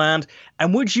our land.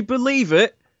 And would you believe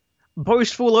it?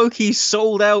 Boastful Loki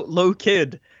sold out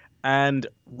Lokid. And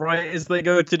right as they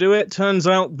go to do it, turns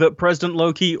out that President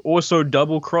Loki also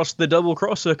double-crossed the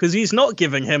double-crosser because he's not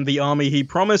giving him the army he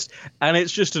promised, and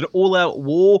it's just an all-out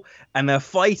war, and they're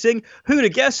fighting. Who'd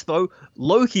have guessed, though,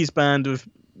 Loki's band of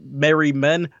merry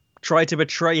men try to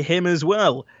betray him as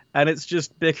well. And it's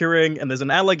just bickering, and there's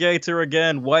an alligator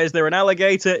again. Why is there an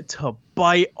alligator? To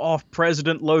bite off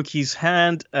President Loki's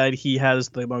hand, and he has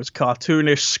the most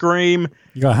cartoonish scream.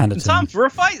 You got to hand it to Time him. for a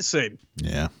fight scene.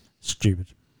 Yeah. Stupid.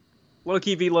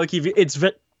 Loki v. Loki v.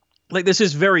 Like, this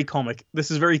is very comic.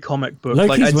 This is very comic book. Loki's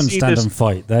like, I'd wouldn't see stand this, and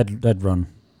fight. They'd run.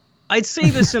 I'd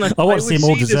see this in a. I want to would see him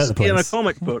all this desert the in a place.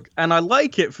 comic book, and I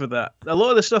like it for that. A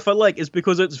lot of the stuff I like is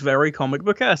because it's very comic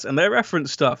book-esque, and they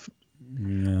reference stuff.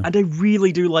 Yeah. And I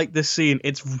really do like this scene.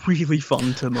 It's really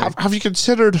fun to me. Have you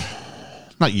considered?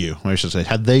 Not you. I should say.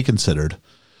 Had they considered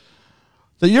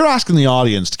that you're asking the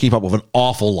audience to keep up with an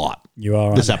awful lot You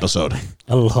are this right. episode,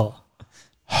 A lot.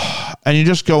 and you're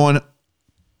just going,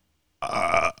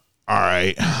 all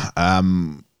right.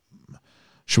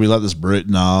 Should we let this breathe?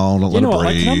 No, don't You let know it what?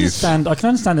 breathe. I can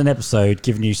understand an episode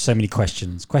giving you so many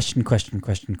questions. Question.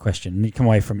 And you come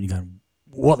away from it and you go,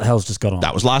 what the hell's just gone on?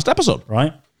 That was last episode.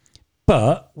 Right?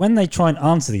 But when they try and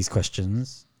answer these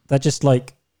questions, they're just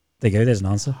like, there you go, there's an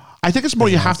answer. I think it's more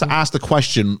you have to ask the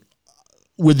question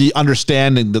with the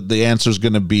understanding that the answer is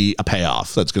going to be a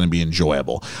payoff that's going to be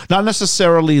enjoyable. Not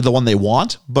necessarily the one they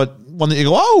want, but one that you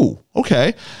go, oh,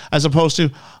 okay, as opposed to,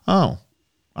 oh,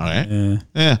 all right.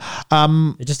 Yeah.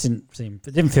 It just it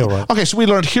didn't feel right. Okay, so we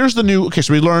learned here's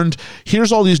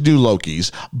all these new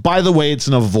Lokis. By the way, it's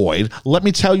in a void. Let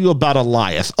me tell you about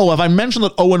Elias. Oh, have I mentioned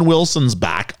that Owen Wilson's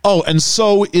back? Oh, and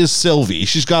so is Sylvie.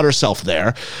 She's got herself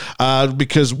there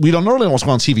because we don't really know what's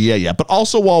going on TVA yet. But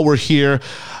also while we're here,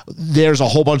 there's a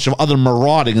whole bunch of other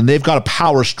marauding, and they've got a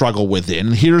power struggle within.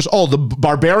 And here's, the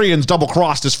barbarians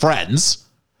double-crossed his friends.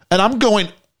 And I'm going,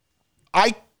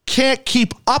 I can't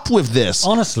keep up with this.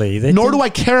 Honestly, Nor do I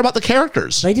care about the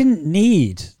characters. They didn't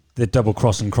need the double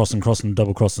cross and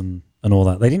double cross and all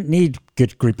that. They didn't need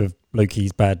good group of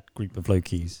Lokis, bad group of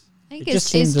Lokis. I think It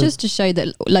just it's seemed just to show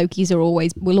that Lokis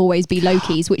will always be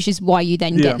Lokis, which is why you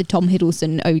then Yeah. get the Tom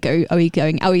Hiddleston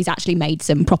he's actually made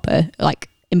some proper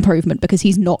improvement because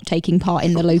he's not taking part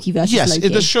in the Loki versus Yes, Loki.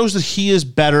 it just shows that he is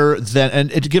better than,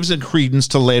 and it gives it credence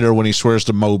to later when he swears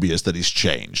to Mobius that he's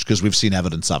changed because we've seen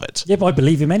evidence of it. Yeah, but I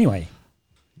believe him anyway.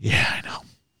 Yeah, I know.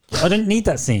 I don't need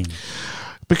that scene.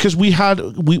 Because we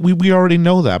already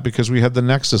know that because we had the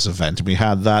Nexus event. We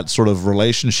had that sort of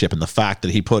relationship and the fact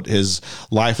that he put his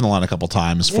life in the line a couple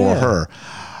times for her.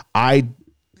 I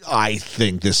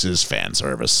think this is fan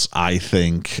service. I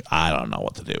don't know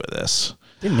what to do with this.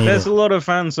 Didn't need There's it. a lot of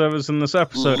fan service in this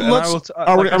episode, and Let's-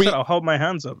 I will. I'll hold my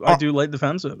hands up. I do like the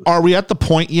fan service. Are we at the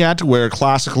point yet where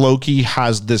classic Loki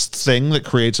has this thing that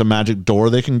creates a magic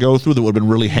door they can go through that would have been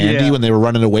really handy Yeah. when they were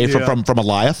running away Yeah. from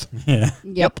Eliath? Yeah.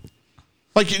 Yep.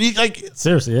 Like,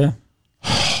 Seriously, yeah.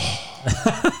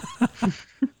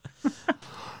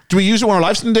 do we use it when our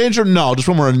life's in danger? No, just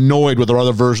when we're annoyed with our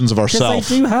other versions of Because ourselves.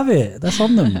 they do have it. That's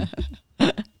on them.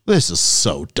 This is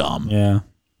so dumb. Yeah.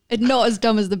 It's not as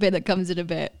dumb as the bit that comes in a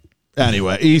bit.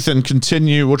 Anyway, Ethan,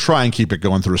 continue. We'll try and keep it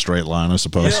going through a straight line, I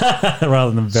suppose.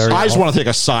 Rather than very. I just want to take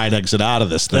a side exit out of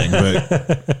this thing.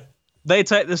 But They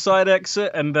take the side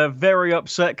exit and they're very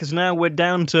upset because now we're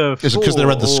down to Is it 'cause they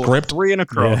read the script? 3 and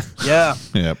across. Yeah.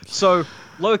 yeah. So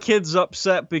Lokid's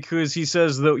upset because he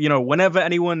says that, you know, whenever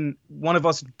one of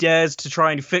us dares to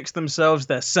try and fix themselves,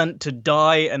 they're sent to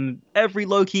die, and every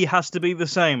Loki has to be the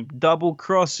same. Double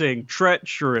crossing,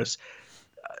 treacherous,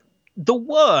 the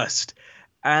worst.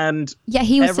 And Yeah,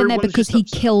 he was in there everyone's because just he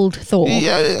upset. killed Thor.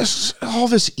 Yeah, all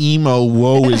this emo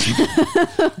woe is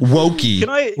wokey. Can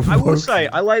I will say,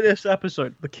 I like this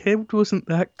episode. The kid wasn't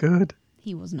that good.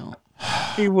 He was not.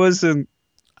 He wasn't.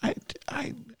 I,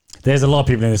 There's a lot of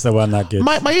people in this that weren't that good.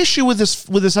 my issue with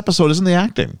this episode isn't the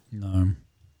acting. No.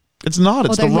 It's not.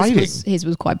 It's Although the writing. his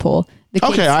was quite poor. The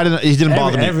kids, Okay, he didn't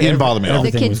bother me. He didn't bother me at all. the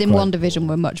everything kids was in quite- WandaVision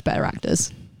were much better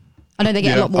actors. I know they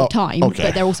get Yeah. a lot more Oh, time, okay.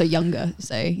 but they're also younger,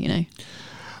 so you know.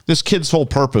 This kid's whole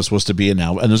purpose was to be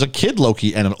now, and there's a kid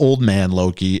Loki and an old man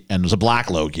Loki, and there's a black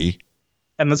Loki.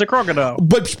 And there's a crocodile.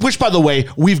 But which, by the way,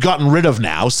 we've gotten rid of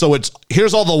now. So it's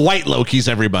here's all the white Lokis,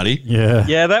 everybody. Yeah.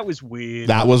 Yeah, that was weird.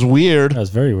 That was weird. That was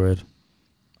very weird.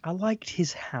 I liked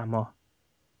his hammer.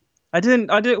 We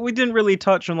didn't really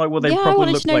touch on like what they Yeah, I probably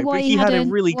wanted looked to know like, why but he he had had a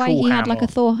really why cool he hammer. had like a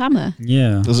Thor hammer.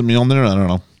 Yeah. Does it Mjolnir? I don't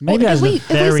know. Maybe Well, as have the we- have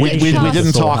we very seen We Sure.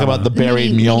 didn't Thor talk hammer. about the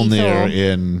buried Mini Mjolnir Thor.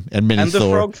 in Mini and the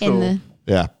Thor. frog In Thor. the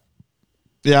Yeah.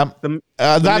 Yeah. The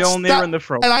That's Mjolnir that, and the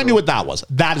frog and I knew Thor. what that was.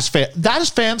 That is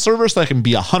fan service that I can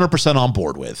be 100% on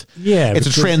board with. Yeah, It's a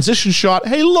because- transition shot.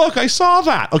 Hey, look, I saw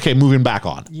that. Okay, moving back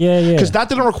on. Yeah. Because that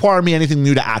didn't require me anything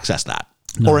new to access that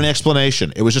or an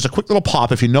explanation. It was just a quick little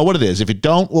pop. If you know what it is, if you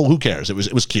don't, well, who cares? It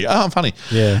was cute. Oh, funny.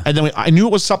 Yeah. And then I knew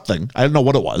it was something. I didn't know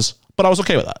what it was, but I was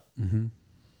okay with that.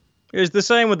 It was the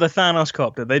same with the Thanos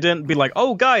copter. They didn't be like,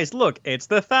 "Oh, guys, look, it's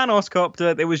the Thanos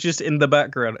copter." It was just in the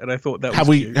background, and I thought that Have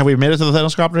was we cute. made it to the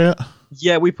Thanos copter yet?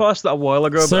 Yeah, we passed that a while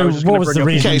ago. but So I was just what gonna was bring the up-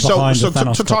 reason? Okay, so behind so the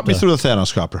Thanos talk me copter. through the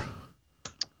Thanos copter.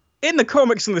 In the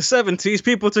comics in the 70s,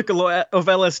 people took a lot of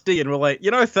LSD and were like,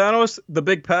 you know, Thanos, the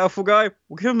big powerful guy,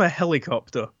 we'll give him a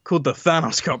helicopter called the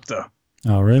Thanos copter.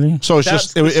 Oh, really? So it's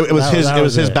That's just it was that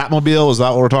was his it. Batmobile. Is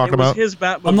that what we're talking It was about? his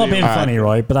Batmobile. I'm not being Alright. funny,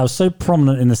 right? But that was so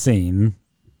prominent in the scene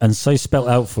and so spelt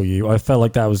out for you. I felt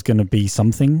like that was going to be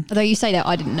something. although you say that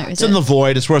I didn't notice It's in it. the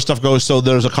void. It's where stuff goes. So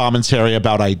there's a commentary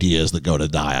about ideas that go to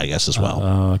die, I guess, as well.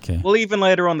 Oh, okay. Well, even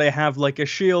later on, they have like a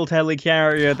shield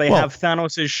helicarrier. They Well, have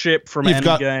Thanos' ship from You've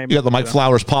got Endgame. you got the Mike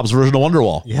Flowers Pops version of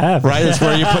Wonderwall. You have. Right, it's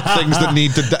where you put things that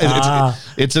need to.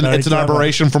 It's an very clever.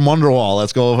 aberration from Wonderwall.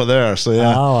 Let's go over there. So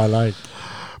yeah, Oh, I like.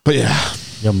 but yeah,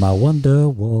 You're my wonder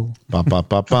wall. bum, bum,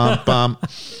 bum, bum, bum.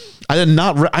 I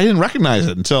didn't recognize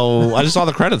it until I just saw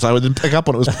the credits. I didn't pick up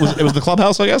when it was the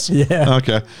clubhouse, I guess. Yeah.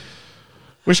 Okay.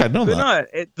 Wish I'd known But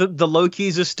that. no, the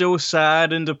Lokis are still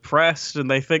sad and depressed,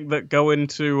 and they think that going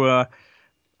to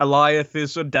Eliath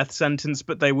is a death sentence,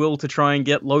 but they will to try and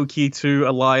get Loki to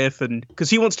Eliath, and because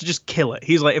he wants to just kill it.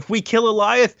 He's like, if we kill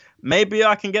Eliath, maybe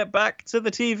I can get back to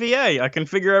the TVA. I can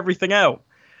figure everything out.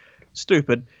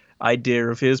 Stupid idea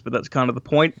of his, but that's kind of the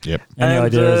point. Yep. Any And,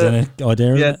 ideas? Any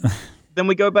idea? yeah. Then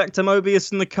we go back to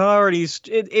Mobius in the car, and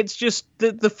it's just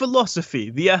the philosophy,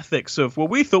 the ethics of, well,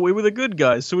 we thought we were the good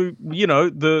guys, so we, you know,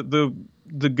 the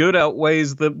good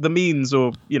outweighs the means,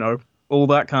 or you know, all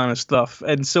that kind of stuff.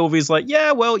 And Sylvie's like,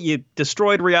 yeah, well, you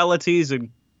destroyed realities and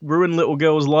ruined little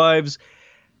girls' lives,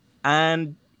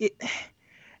 and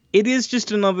it is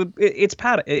just another. It's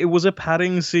padding. It was a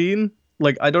padding scene.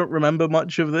 Like, I don't remember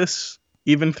much of this,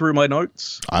 even through my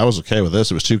notes. I was okay with this.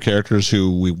 It was two characters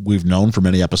who we've known for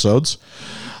many episodes.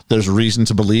 There's reason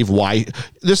to believe why.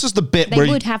 This is the bit They where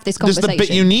would have this This is the bit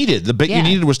conversation. you needed. The bit you Yeah.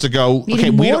 needed was to go. Needed Okay,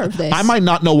 we more don't, of this. I might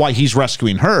not know why he's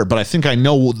rescuing her, but I think I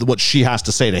know what she has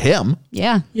to say to him.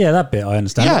 Yeah. Yeah, that bit I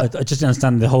understand. Yeah. I just didn't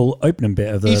understand the whole opening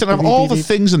bit of the. Ethan, of all the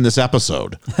things in this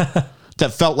episode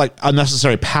that felt like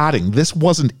unnecessary padding, this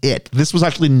wasn't it. This was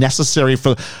actually necessary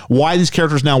for why these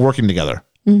characters now working together.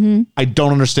 Mm-hmm. I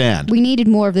don't understand. We needed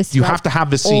more of this. You throughout have to have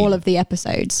this scene. all of the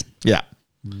episodes. Yeah.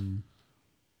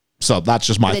 So that's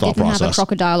just my They thought didn't have a process.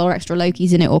 crocodile or extra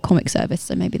Lokis in it or comic service,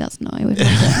 so maybe that's not.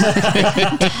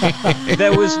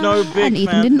 There was no big And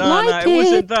Ethan fan. didn't No, like it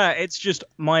wasn't it. that. It's just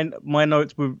my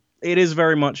notes were. It is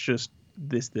very much just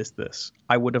this.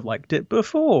 I would have liked it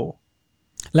before.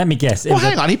 Let me guess. It Well, was a-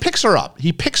 hang on. He picks her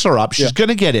up. She's going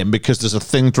to get him because there's a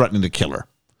thing threatening to kill her.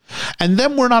 And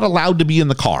then we're not allowed to be in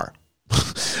the car.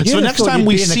 So You'd have next thought time you'd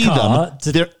we be in the see car them,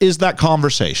 to- there is that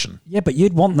conversation. Yeah, but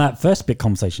you'd want that first bit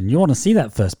conversation. You want to see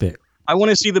that first bit. I want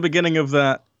to see the beginning of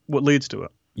that. What leads to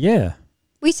it? Yeah.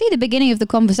 We see the beginning of the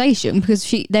conversation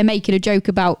because they're making a joke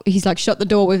about, he's like, shut the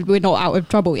door, we're not out of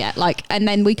trouble yet. Like, and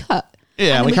then we cut.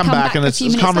 Yeah, And we then come back and a it's few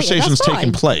minutes conversations later. That's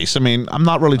taking fine. place. I mean, I'm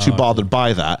not really too bothered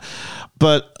by that.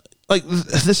 But like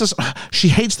this is, she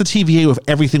hates the TVA with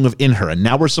everything within her, and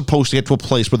now we're supposed to get to a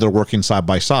place where they're working side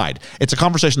by side. It's a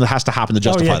conversation that has to happen to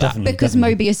justify that. definitely. Because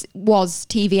Mobius was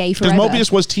TVA Because forever.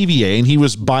 Mobius was TVA and he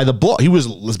was by the book. He was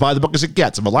by the book as it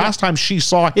gets. And the last time she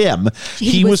saw him,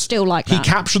 He was still like he that.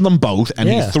 captured them both, and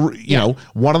Yeah. he threw. You know,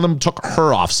 one of them took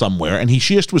her off somewhere, and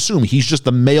she has to assume he's just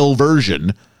the male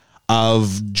version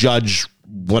of Judge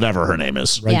whatever her name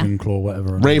is, Yeah. Ravenclaw,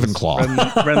 whatever. her name is. Ravenclaw,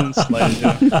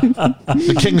 Renslayer.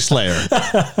 the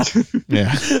Kingslayer.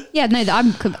 Yeah. Yeah, no,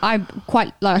 I'm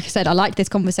quite, like I said, I like this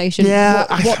conversation. Yeah,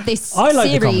 what this I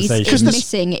like the series conversation. is 'Cause this-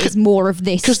 missing is more of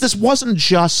this. Because this wasn't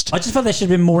just. I just felt there should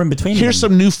have been more in between. Here's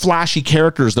them. some new flashy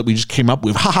characters that we just came up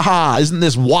with. Ha ha ha! Isn't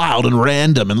this wild and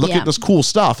random? And look Yeah. at this cool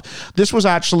stuff. This was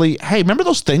actually, hey, remember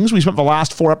those things we spent the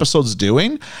last 4 episodes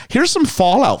doing? Here's some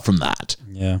fallout from that.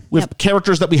 Yeah. With Yep.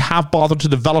 characters that we have bothered to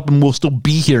develop and will still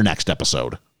be here next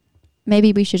episode.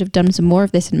 Maybe we should have done some more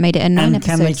of this and made it a 9 And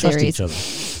can they episode trust series. each other?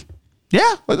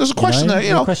 Yeah, but there's a question know, there. You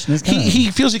the know, question is, can I? he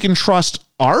feels he can trust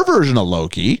our version of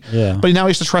Loki, Yeah. but now he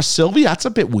has to trust Sylvie. That's a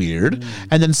bit weird.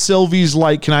 And then Sylvie's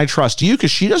like, "Can I trust you?"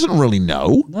 Because she doesn't really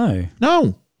know. No.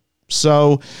 No.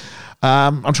 So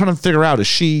I'm trying to figure out, is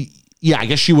she, yeah, I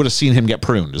guess she would have seen him get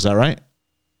pruned. Is that right?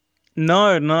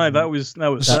 No, that was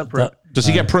separate. Does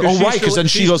he get pruned? Because Oh, she's right. Because still- then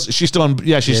she she's- goes, she's still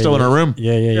in, she's still in her room.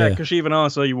 Yeah, Yeah, yeah. because she even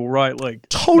asked, "Are you all right?" Like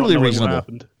Totally not knowing what reasonable.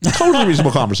 happened. Totally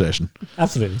reasonable conversation.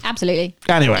 Absolutely. Absolutely.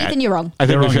 Anyway. Ethan, you're wrong. I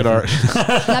think You're we wrong,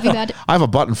 could. Love you, bud. I have a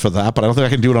button for that, but I don't think I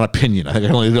can do it on opinion. I think I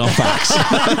can only do it on facts.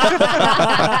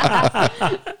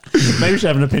 Maybe we should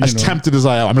have an opinion. As on it. tempted as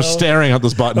I am, I'm just staring at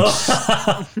this button.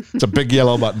 It's a big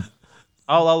yellow button.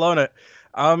 I'll own it.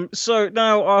 So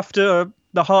now after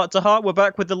the heart-to-heart, we're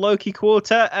back with the Loki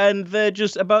quartet, and they're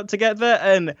just about to get there.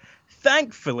 And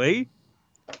thankfully,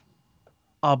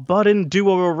 our budding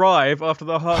duo arrive after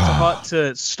the heart-to-heart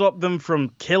to stop them from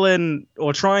killing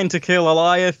or trying to kill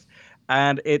Eliath.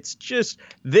 And it's just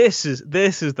this is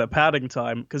the padding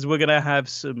time, because we're gonna have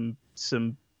some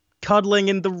cuddling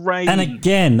in the rain. And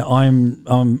again,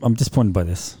 I'm disappointed by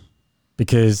this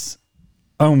because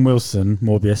Owen Wilson,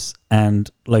 Morbius,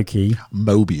 and Loki,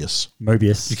 Mobius.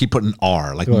 Mobius. You keep putting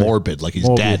R, like Right. morbid, like he's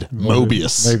dead.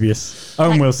 Mobius. Mobius.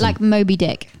 Owen Wilson. Like Moby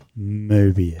Dick.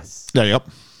 Mobius. There you go.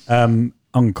 I'm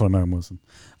gonna call him Owen Wilson.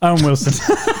 Owen Wilson.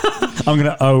 I'm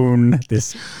gonna own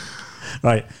this.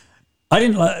 Right. I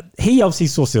didn't like. He obviously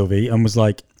saw Sylvie and was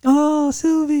like, "Oh,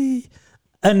 Sylvie,"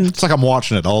 and It's like I'm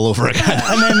watching it all over again.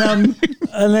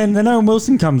 and then Owen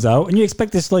Wilson comes out, and you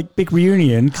expect this like big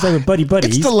reunion because they were buddy buddies.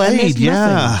 It's and delayed, there's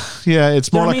yeah. nothing. Yeah, it's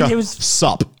You know more what I like mean? a It was-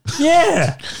 sup.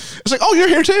 Yeah. It's like, oh, you're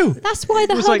here too. That's why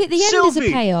the was hug like, at the end Sylvie. is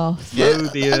a payoff. Yeah,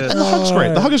 Mobius. and the hug's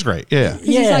great. The hug is great. Yeah. He's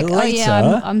Yeah, like, oh yeah,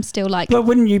 later. I'm still like. But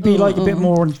wouldn't you be like a bit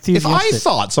more If enthusiastic? I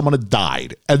thought someone had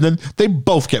died and then they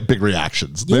both get big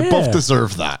reactions, they Yeah. both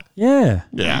deserve that. Yeah.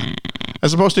 Yeah.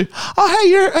 As opposed to, oh, hey,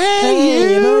 you're, Hey, you.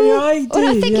 you know your idea.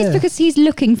 Well, I think yeah. it's because he's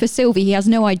looking for Sylvie. He has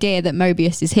no idea that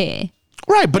Mobius is here.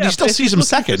 Right, but Yeah, he still if sees he's him looking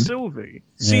for second. Sylvie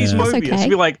sees Yeah. Mobius That's okay. and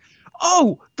be like,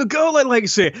 "Oh, the girl I like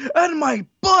here, and my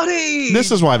buddy."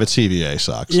 This is why the TVA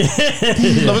sucks. No, this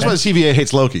is why the TVA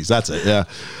hates Loki's. That's it. Yeah.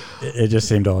 It just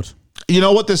seemed odd. You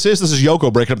know what this is? This is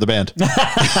Yoko breaking up the band.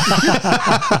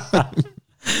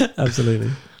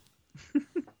 Absolutely.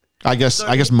 I guess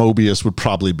Mobius would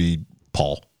probably be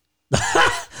Paul.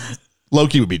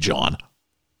 Loki would be John.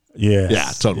 Yeah. Yeah,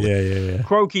 totally. Yeah.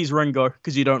 Croaky's Ringo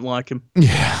because you don't like him.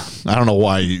 Yeah. I don't know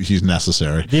why he's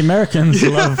necessary. The Americans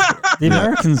love. The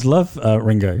Americans love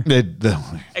Ringo.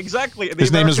 Exactly. The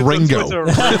His name is Americans on Ringo. Twitter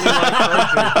really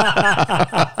like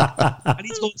Croaky. And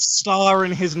he's got star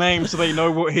in his name, so they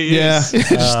know what he Yeah. is.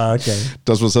 Okay.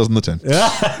 Does what it says in the tin.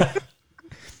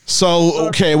 So,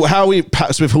 okay, well, how we've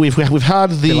had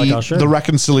like our show. the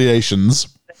reconciliations.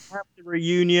 Have the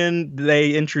reunion.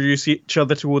 They introduce each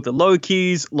other to all the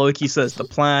Lokis. Loki says the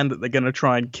plan that they're going to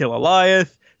try and kill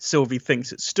Eliath. Sylvie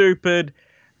thinks it's stupid,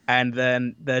 and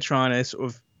then they're trying to sort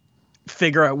of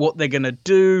figure out what they're going to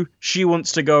do. She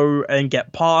wants to go and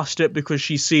get past it because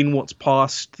she's seen what's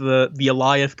past the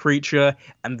Eliath creature,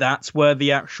 and that's where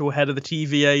the actual head of the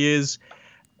TVA is.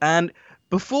 And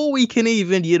before we can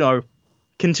even,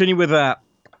 continue with that,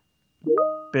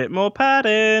 bit more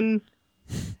padding.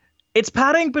 It's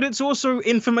padding, but it's also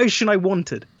information I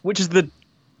wanted, which is the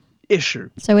issue.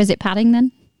 So is it padding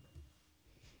then?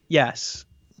 Yes,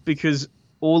 because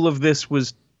all of this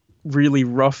was really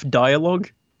rough dialogue.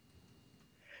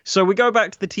 So we go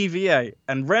back to the TVA,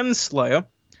 and Renslayer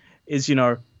is,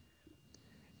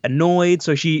 annoyed.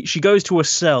 So she goes to a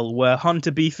cell where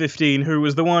Hunter B-15, who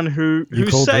was the one who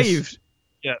called saved,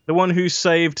 the one who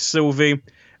saved Sylvie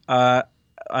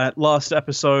last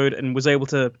episode and was able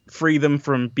to free them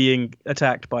from being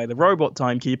attacked by the robot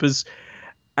timekeepers.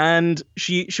 And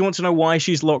she wants to know why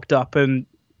she's locked up, and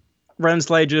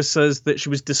Renslayer just says that she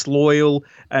was disloyal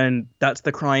and that's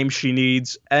the crime she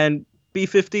needs. And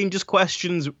B-15 just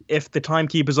questions, if the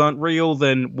timekeepers aren't real,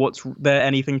 then what's there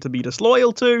anything to be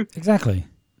disloyal to? Exactly.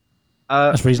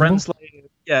 That's reasonable. Renslayer,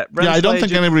 Yeah, I don't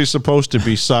think anybody's supposed to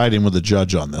be siding with the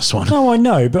judge on this one. No, I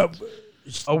know, but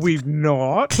Are we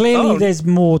not? clearly Oh, there's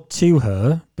more to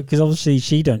her because obviously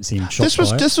she don't seem shocked.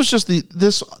 This was just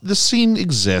this scene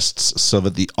exists so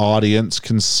that the audience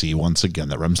can see once again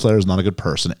that Renslayer is not a good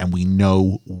person, and we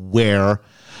know where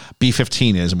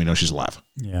B-15 is, and we know she's alive.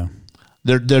 Yeah.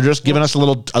 They're just giving us a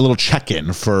little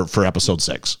check-in for episode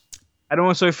 6. And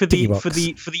also for the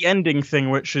Piggy for the ending thing,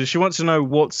 which is she wants to know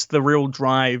what's the real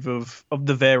drive of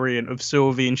the variant of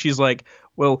Sylvie, and she's like,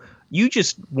 well, you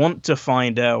just want to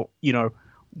find out,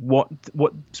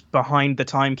 what's behind the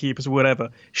timekeepers or whatever.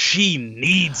 She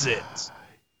needs it.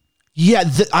 Yeah,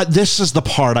 this is the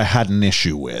part I had an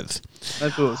issue with. I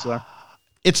thought so.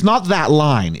 It's not that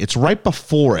line. It's right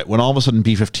before it when all of a sudden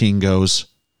B-15 goes,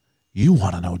 you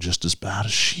want to know just as bad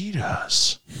as she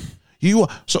does.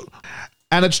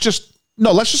 And it's just,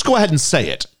 no, let's just go ahead and say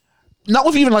it. Not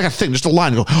with even like a thing, just a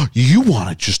line. Go, you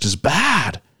want it just as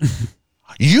bad.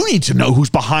 You need to know who's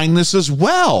behind this as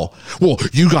well. Well,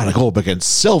 you got to go up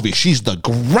against Sylvie. She's the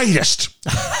greatest.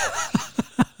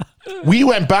 We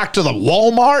went back to the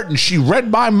Walmart and she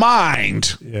read my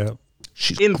mind. Yeah.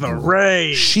 She's In the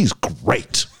rain. She's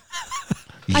great.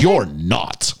 You're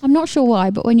not. I'm not sure why,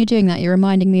 but when you're doing that, you're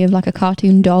reminding me of like a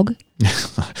cartoon dog.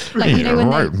 Like, you know, when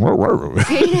Wait,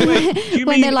 you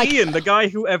when mean they're like- Ian, the guy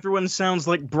who everyone sounds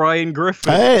like Brian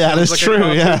Griffin? Hey, that Sounds is like a true,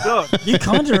 cartoon yeah. dog. You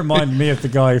kind of remind me of the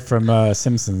guy from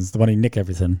Simpsons, the one who nick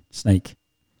everything, Snake.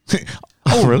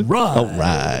 Oh, really? Right. All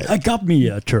right. I got me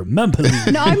a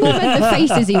trampoline. No, I more meant the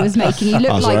faces he was making. He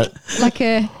looked That's like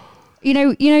a, you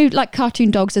know, like cartoon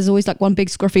dogs. There's always like one big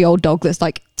scruffy old dog that's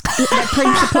like their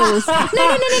principals.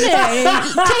 No.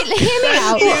 Hear me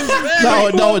out.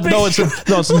 No,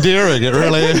 it's endearing. It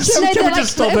really is. Can we they're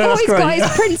just stop they've there? always That's got great.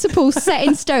 his principles set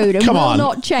in stone and Come will on.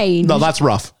 not change. No, that's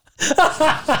rough.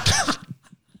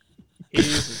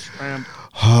 He's a tramp.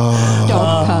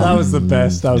 dog pun. That was the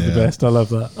best. That was the best. I love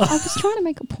that. I was trying to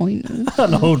make a point.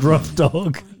 An old rough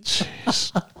dog.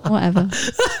 Whatever.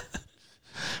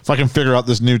 If I can figure out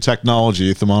this new technology,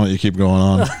 Ethan, why don't you keep going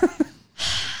on?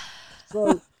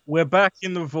 So we're back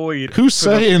in the void. Who's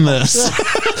saying this?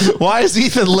 Why is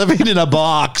Ethan living in a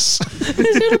box?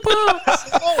 In a box.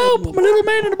 Help! I'm a little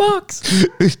man in a box.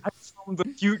 From the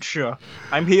future,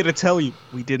 I'm here to tell you,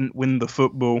 we didn't win the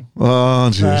football. Oh,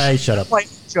 jeez. Hey, shut up. Like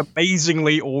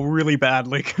amazingly or really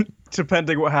badly,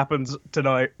 depending what happens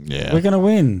tonight. Yeah. We're gonna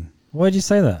win. Why'd you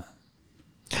say that?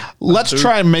 Let's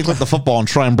try and make like the football and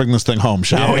try and bring this thing home,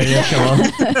 shall we? Yeah, come on.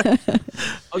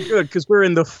 Oh, good, because we're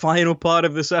in the final part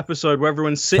of this episode where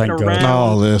everyone's sitting Thank God. around.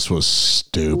 Oh, this was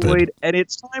stupid. void, and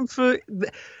it's time for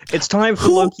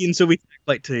Loki and Sylvie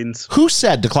like teens. Who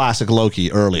said to classic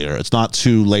Loki earlier, it's not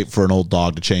too late for an old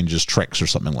dog to change his tricks or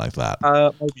something like that?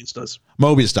 Mobius does.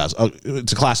 Mobius does. Oh,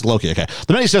 it's a classic Loki. Okay.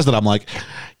 The minute he says that, I'm like,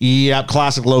 yep,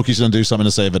 classic Loki's going to do something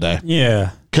to save the day.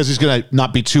 Yeah. Because he's going to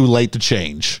not be too late to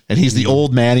change. And he's the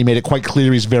old man. He made it quite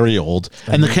clear he's very old.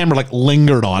 And the camera like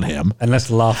lingered on him. And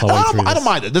let's laugh our way through I don't this.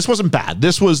 mind it. This wasn't bad.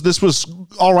 This was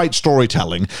all right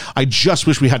storytelling. I just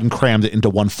wish we hadn't crammed it into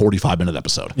one 45-minute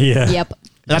episode. And Yeah. Yep.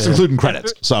 that's including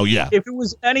credits. So, yeah. If it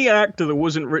was any actor that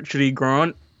wasn't Richard E.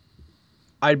 Grant,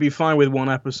 I'd be fine with one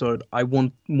episode. I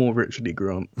want more Richard E.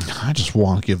 Grant. I just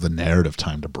want to give the narrative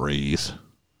time to breathe.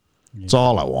 That's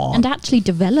all I want. And actually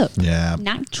develop Yeah.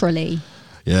 naturally.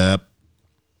 Yep.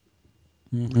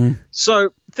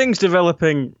 So things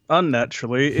developing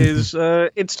unnaturally is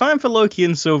it's time for Loki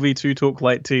and Sylvie to talk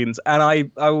like teens. And I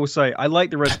will say I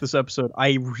like the rest of this episode.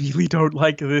 I really don't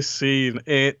like this scene.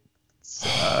 It's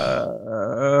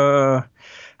how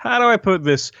do I put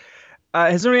this?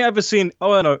 Has anyone ever seen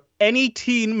any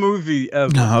teen movie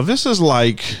ever? No, this is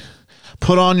like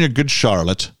put on your good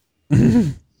Charlotte.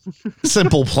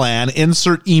 Simple plan.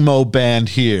 Insert emo band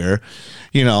here.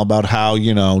 You know, about how,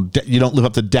 you don't live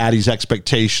up to daddy's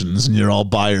expectations and you're all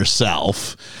by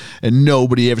yourself and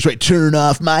nobody ever says, turn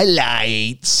off my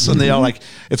lights. And they all like,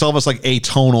 it's almost like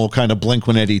atonal kind of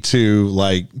Blink-182,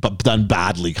 like, but done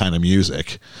badly kind of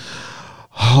music.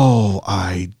 Oh,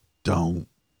 I don't.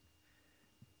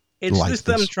 It's like just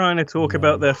them this. trying to talk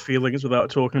about their feelings without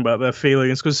talking about their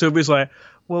feelings. Because Sylvie's like,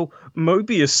 well,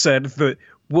 Mobius said that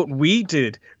what we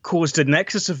did caused a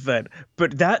Nexus event,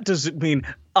 but that doesn't mean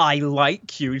I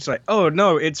like you. It's like, oh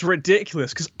no, it's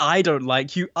ridiculous because I don't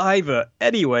like you either.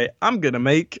 Anyway, I'm going to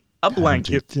make a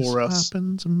blanket for us.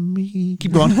 Happened to me.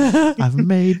 Keep going. I've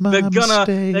made my They're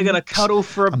mistake. gonna cuddle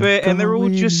for a bit, and they're all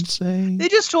just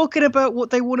talking about what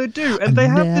they want to do, and they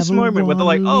have this moment where they're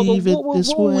like, "Oh, well, what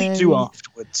will we do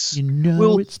afterwards? You know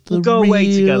we'll go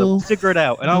away together. We'll figure it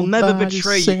out, and I'll never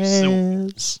betray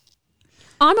you." So,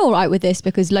 I'm all right with this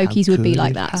because Loki's would be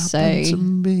like that. So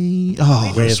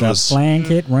Oh, With this a was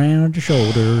blanket round your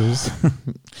shoulders.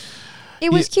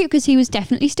 it was cute because he was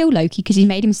definitely still Loki because he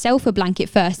made himself a blanket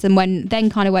first, and then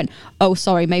kind of went, "Oh,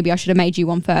 sorry, maybe I should have made you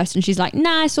one first." And she's like,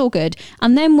 "Nah, it's all good."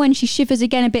 And then when she shivers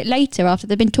again a bit later after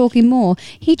they've been talking more,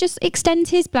 he just extends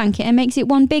his blanket and makes it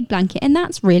one big blanket, and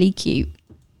that's really cute.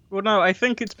 well, no, I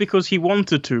think it's because he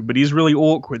wanted to, but he's really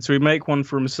awkward, so he'd make one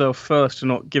for himself first to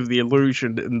not give the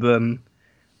illusion, and then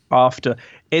after.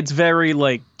 It's very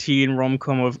like teen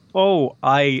rom-com of, oh,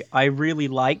 I really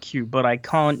like you, but I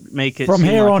can't make it From seem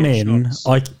here like on it's in, not.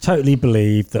 I totally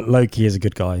believe that Loki is a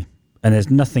good guy, and there's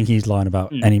nothing he's lying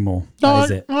about anymore. That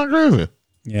is it. I agree with you.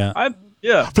 Yeah.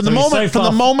 Yeah. From the So he's moment, so from the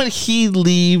far- moment he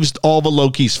leaves all the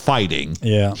Loki's fighting,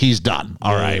 Yeah. he's done.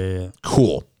 All right, yeah.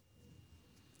 cool.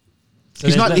 So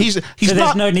He's there's not. no- He's so not.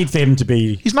 there's no need for him to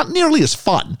be. He's not nearly as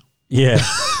fun. Yeah.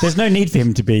 There's no need for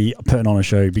him to be putting on a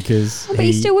show because But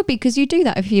he still would be because you do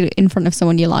that if you're in front of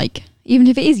someone you like, even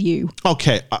if it is you.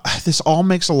 Okay, this all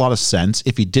makes a lot of sense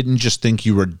if he didn't just think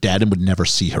you were dead and would never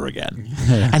see her again.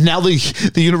 And now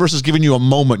the universe is giving you a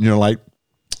moment, and you're like,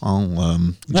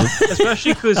 oh,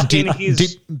 Especially because do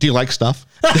you like stuff?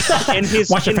 in his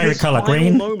What's your in favorite his colour? final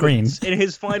Green? moments- Green. In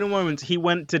his final moments, he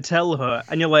went to tell her,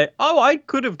 and you're like, "Oh, I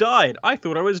could have died. I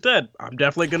thought I was dead. I'm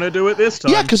definitely gonna do it this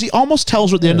time." Yeah, because he almost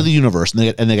tells her at the end of the universe, and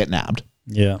they get nabbed.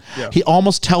 Yeah. He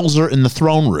almost tells her in the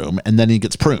throne room, and then he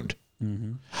gets pruned.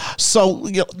 So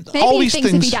Maybe all he these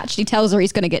thinks things, if he actually tells her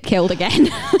he's going to get killed again.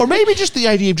 or maybe just the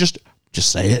idea of just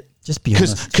say it. Just be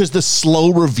honest. Because the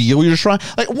slow reveal you're trying,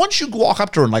 like once you walk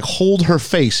up to her and like hold her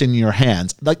face in your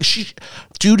hands, like she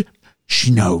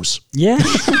knows. Yeah.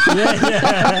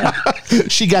 yeah.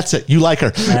 She gets it. You like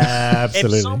her.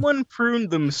 Absolutely. If someone pruned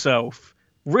themselves,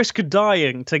 risk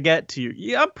dying to get to you,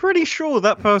 yeah, I'm pretty sure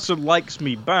that person likes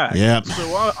me back. Yep.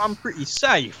 So I'm pretty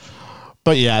safe.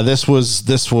 But yeah, this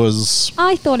was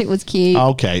I thought it was cute.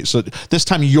 okay. So this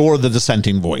time you're the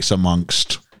dissenting voice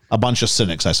amongst a bunch of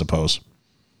cynics, I suppose.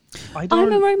 I'm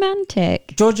a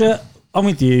romantic. Georgia, I'm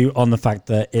with you on the fact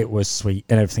that it was sweet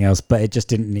and everything else, but it just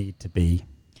didn't need to be.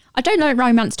 I don't like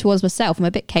romance towards myself. I'm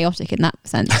a bit chaotic in that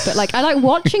sense. But like I like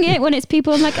watching it when it's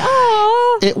people I'm like,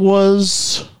 oh. It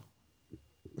was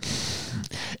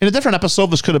in a different episode.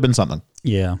 This could have been something.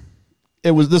 Yeah.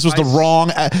 This was the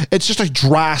wrong. It's just a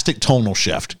drastic tonal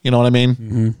shift. You know what I mean?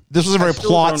 Mm-hmm. This was a very I still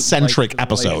don't plot centric like the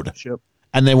episode, relationship.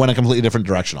 and they went a completely different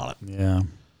direction on it. Yeah.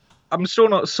 I'm still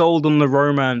not sold on the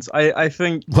romance. I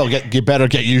think Well, you better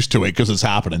get used to it because it's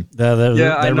happening. They're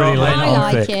I really know. laying it I on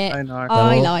like thick. it. I know.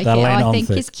 I like it. They're laying it I on think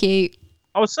thick. it's cute.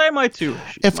 I would say my two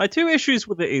issues. My two issues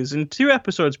with it is in 2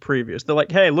 episodes previous, they're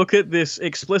like, hey, look at this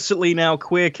explicitly now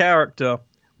queer character.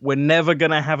 We're never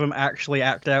gonna have him actually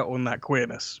act out on that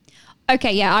queerness.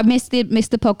 Okay, yeah, I missed the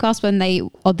podcast when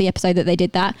on the episode that they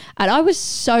did that, and I was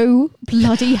so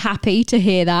bloody happy to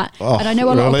hear that. And I know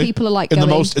a lot of Really? people are like in going,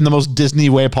 the most Disney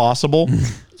way possible.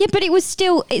 yeah, but it's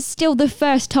still the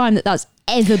first time that's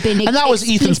ever been And that was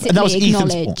Ethan's. And that was Ethan's. Well,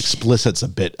 acknowledged. explicit's a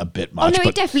bit Oh much. no, but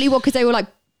it definitely was because they were like,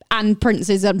 and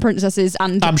princes and princesses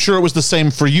and I'm sure it was the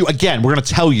same for you. Again, we're going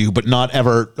to tell you, but not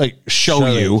ever like show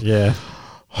you. Yeah.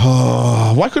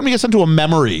 Why couldn't we get sent to a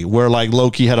memory where like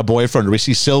Loki had a boyfriend, or we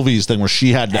see Sylvie's thing where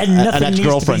she had And an nothing needs to be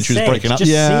ex-girlfriend she was said. breaking up?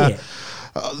 Just Yeah. see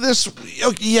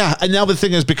it. And now the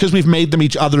thing is, because we've made them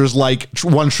each other's like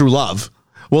one true love,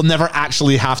 we'll never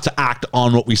actually have to act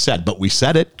on what we said. But we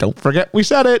said it. Don't forget we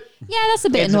said it. yeah, that's a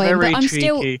bit It's annoying. very But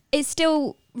cheeky. it's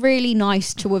still really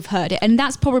nice to have heard it, and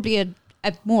that's probably a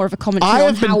more of a commentary I on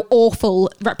have been- how awful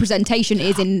representation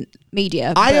is in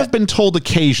media. I but- have been told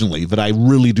occasionally that I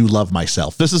really do love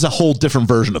myself. This is a whole different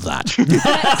version of that. See,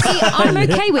 I'm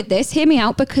okay with this. Hear me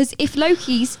out, because if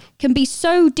Lokis can be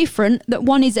so different that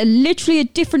one is literally a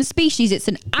different species, it's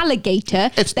an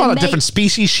alligator. It's then not a they- different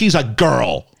species. She's a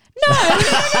girl. No,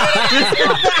 that's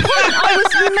not the point I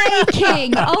was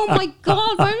making. Oh my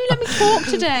god! Why don't you let me talk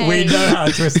today? We know how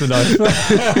to twist the knife.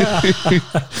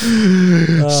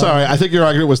 Sorry, I think your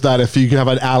argument was that if you have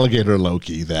an alligator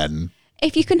Loki, then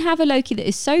If you can have a Loki that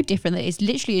is so different that is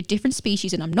literally a different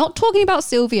species, and I'm not talking about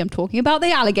Sylvie, I'm talking about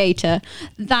the alligator,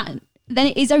 then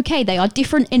it is okay. They are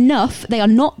different enough. They are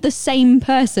not the same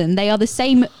person. They are the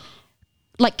same,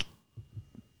 like,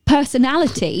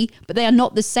 personality, but they are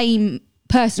not the same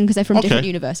person because they're from Okay. different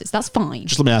universes. That's fine.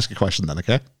 Just let me ask you a question then,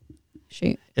 okay?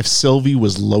 Shoot. If Sylvie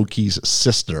was Loki's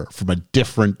sister from a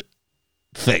different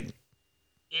thing,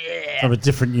 From a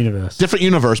different universe. different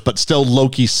universe, but still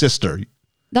Loki's sister,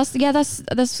 That's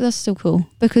still cool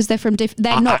because they're from different.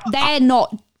 They're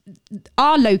not.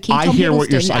 Our Loki. I Tom hear what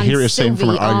Hiddleston I hear and you're saying from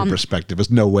an Sylvie argument aren't- perspective. There's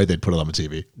no way they'd put it on the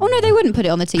TV. Oh no, they wouldn't put it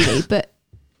on the TV. But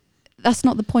that's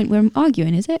not the point we're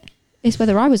arguing, is it? It's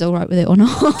whether I was all right with it or not.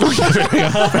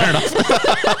 Fair enough.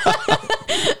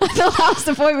 I thought that was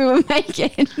the point we were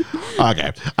making.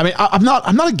 Okay. I mean, I'm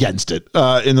not against it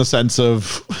in the sense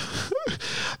of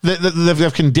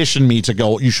they've conditioned me to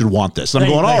go, you should want this. And I'm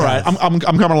They- going, they all right, have. I'm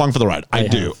coming along for the ride. I They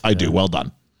do. have, I do. yeah. Well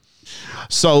done.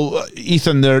 So,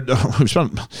 Ethan,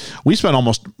 we spent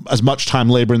almost as much time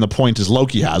laboring the point as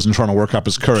Loki has and trying to work up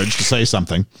his courage to say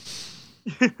something.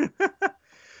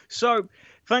 So,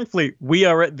 thankfully, we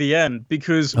are at the end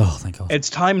because Oh, thank God. it's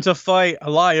time to fight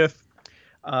Eliath.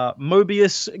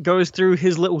 Mobius goes through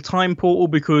his little time portal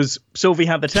because Sylvie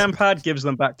had the tempad, gives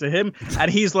them back to him, and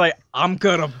he's like, I'm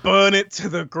gonna burn it to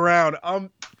the ground.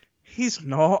 He's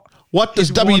not. What does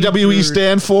He's one WWE dude.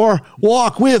 stand for?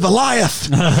 Walk with Eliath.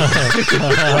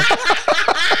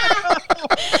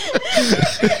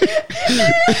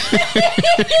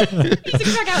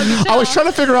 I was trying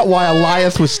to figure out why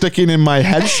Eliath was sticking in my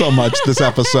head so much this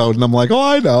episode, and I'm like, oh,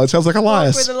 I know. It sounds like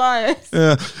Elias. Elias.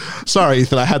 Yeah. Sorry,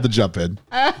 Ethan. I had to jump in.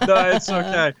 No, it's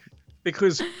okay.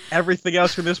 Because everything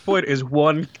else from this point is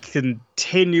one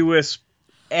continuous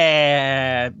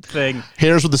thing.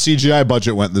 Here's what the CGI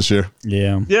budget went this year.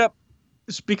 Yeah. Yep.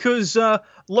 It's because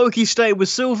Loki stayed with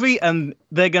Sylvie and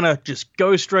they're going to just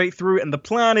go straight through. And the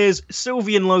plan is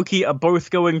Sylvie and Loki are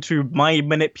both going to mind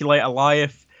manipulate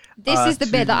Eliath. This is the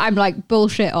bit that I'm like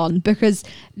bullshit on because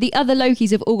the other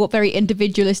Lokis have all got very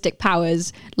individualistic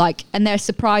powers, like, and they're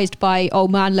surprised by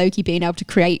old man Loki being able to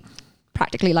create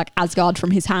practically like Asgard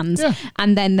from his hands, Yeah.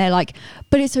 and then they're like,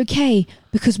 but it's okay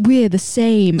because we're the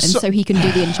same, and so he can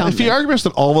do the enchantment. If the argument is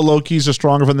that all the Lokis are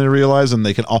stronger than they realize, and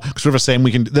they can all, because we're the same,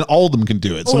 we can, then all of them can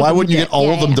do it. So All of why them wouldn't you can get do it. all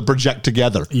of Yeah, them yeah. to project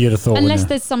together? You'd have thought, Unless wouldn't you?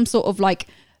 there's some sort of like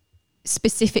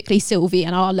specifically Sylvie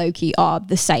and our Loki are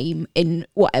the same in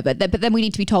whatever, but then we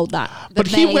need to be told that. But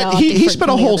they are he different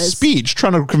spent a from the whole others. speech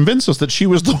trying to convince us that she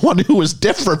was the one who was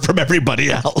different from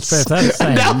everybody else. But if they're the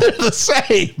same- Now they're the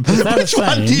same. they're Which the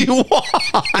one do same- you want?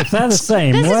 If they're the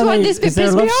same, This is why why are they, this bit is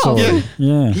there a pissed me love off. story?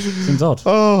 Yeah. Seems odd.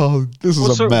 Oh, this is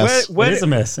Also, a mess. where It is a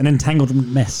mess, an entangled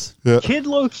mess. Kid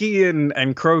Loki and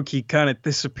Crokey kind of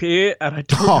disappear, and I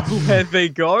don't know where they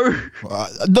go.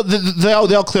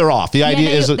 They'll clear off. The idea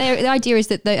is that the idea is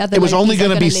that the other it was Lokis only are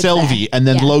going to be live Sylvie, there. and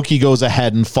then Yeah. Loki goes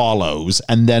ahead and follows,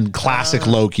 and then classic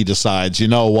Loki decides, you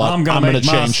know what, I'm I'm gonna going to make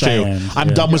my change too. stand. I'm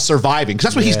Yeah. done with surviving, because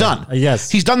that's what he's Yeah. done.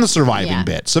 Yes. He's done the surviving Yeah.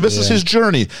 bit. So this is Yeah. his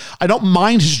journey. I don't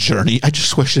mind his journey. I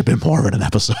just wish there'd been more of it in an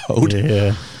episode.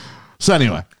 Yeah. So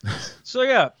anyway, So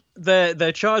yeah,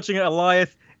 they're charging at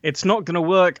Eliath. It's not going to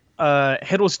work.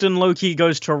 Hiddleston Loki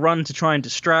goes to run to try and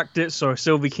distract it so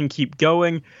Sylvie can keep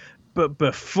going. But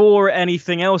before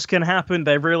anything else can happen,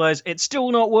 they realize it's still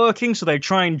not working, so they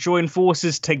try and join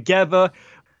forces together.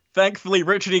 Thankfully,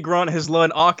 Richard E. Grant has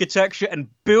learned architecture and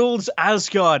builds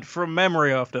Asgard from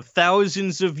memory after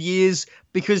thousands of years,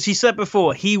 because he said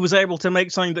before he was able to make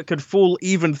something that could fool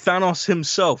even Thanos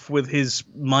himself with his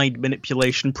mind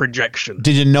manipulation projection.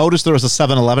 did you notice there was a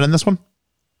 7-Eleven in this one?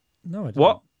 No, I didn't.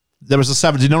 What? There was a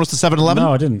 7. Did you notice the 7-Eleven?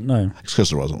 No, I didn't. No. It's because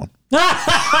there wasn't one.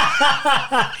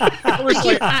 Did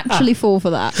you actually fall for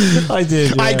that? I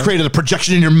did. I yeah. created a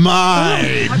projection in your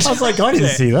mind. I was like, I didn't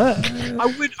see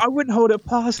that. I wouldn't hold it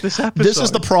past this episode. This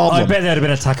is the problem. I bet there'd have been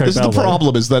a Taco This is Bell. the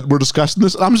problem, is that we're discussing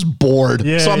this, and I'm just bored.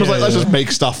 Yeah, so I'm just yeah, like, let's yeah. just make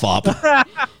stuff up.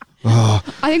 I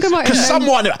think I might have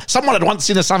known, Someone had once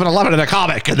seen a 7-Eleven in a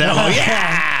comic, and they're like,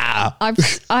 yeah.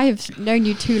 I have known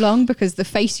you too long because the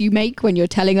face you make when you're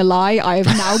telling a lie, I have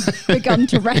now begun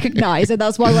to recognize. And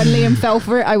that's why when Liam fell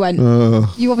for it, I went,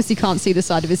 you obviously can't see the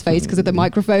side of his face because of the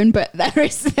microphone, but there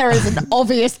is an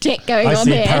obvious tick going I on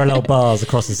see here. parallel bars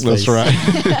across his face. That's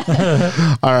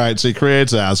right. All right, so he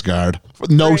creates Asgard.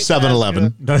 No Creates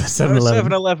 7-Eleven. No,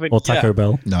 7-Eleven. 7-Eleven, Or Taco yeah.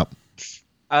 Bell. No.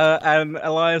 And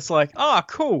Elias like,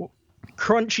 cool,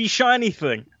 crunchy, shiny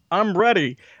thing. I'm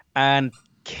ready. And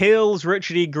kills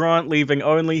Richard E. Grant, leaving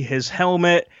only his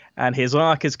helmet, and his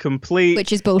arc is complete.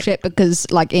 Which is bullshit because,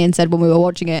 like Ian said when we were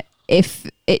watching it, if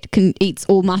it eats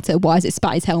all matter, why has it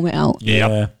spat his helmet out?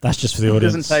 Yeah, that's just for the It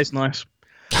audience. doesn't taste nice.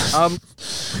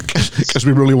 Because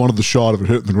we really wanted the shot of it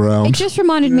hitting the It ground. just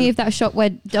reminded me of that shot where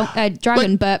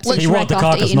Dragon burps like into you want Shrek the after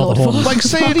carcass, eating not all the the horn. food. Like,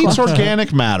 say it eats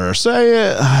organic matter.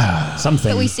 Say it.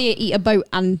 Something. But we see it eat a boat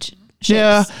and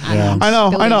Yeah, and I know.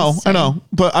 buildings, so-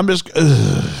 But I'm just.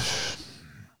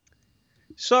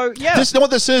 So yeah, You know what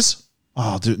this is?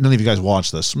 Oh, dude, none of you guys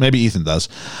watch this. Maybe Ethan does.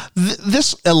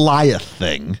 This Eliath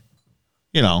thing,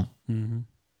 you know,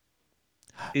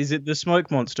 is it the smoke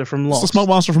monster from it's Lost? the smoke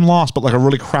monster from Lost, but like a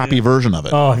really crappy version of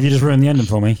it. Oh, you just ruined the ending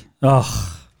for me.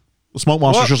 Oh, The smoke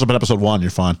monster What? shows up in episode 1.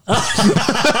 You're fine.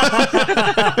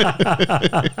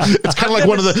 It's kind of like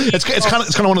one of the. It's kind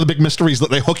of one of the big mysteries that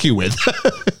they hook you with.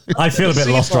 I feel a bit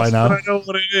See, lost right I now. don't know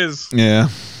what it is. Yeah.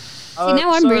 See,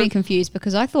 now I'm really confused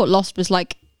because I thought Lost was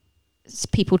like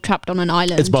people trapped on an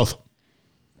island. It's both.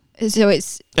 So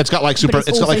it's It's got like super. But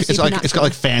It's got like it's got supernatural.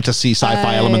 like fantasy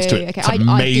sci-fi elements to it. okay. It's I did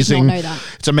not amazing. know that.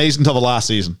 It's amazing until the last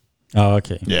season. Oh,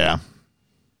 okay. Yeah.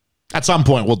 At some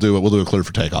point, we'll do it. We'll do a clear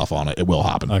for takeoff on it. It will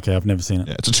happen. Okay, I've never seen it.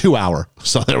 Yeah, it's a 2-hour.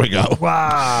 So there we go.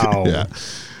 Wow. Yeah.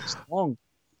 Long.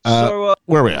 So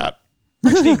Where are we at?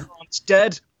 Steve Grant's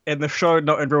dead in the show,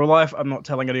 not in real life. I'm not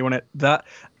telling anyone that.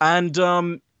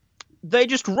 And they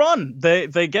just run. They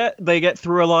get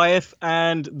through Eliath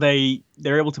and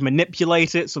they're able to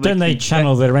manipulate it. So Then they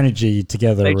channel their energy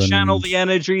together. They and channel the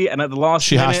energy, and at the last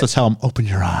She minute, has to tell him, open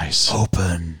your eyes.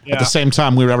 Open. yeah. At the same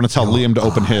time, we were having to tell Liam to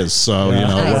open his. So, you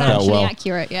know, it That is worked out actually well.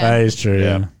 accurate. Yeah. That is true,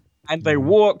 yeah. and they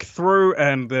walk through,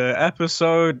 and the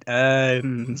episode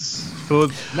ends. For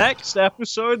the next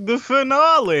episode, the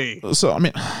finale. So, I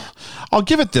mean, I'll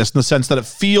give it this in the sense that it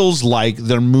feels like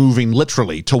they're moving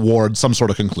literally towards some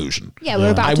sort of conclusion. Yeah, we're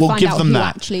about I to will find give out them who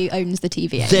that. actually owns the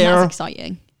TVA. And They're- that's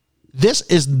exciting. This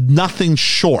is nothing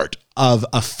short of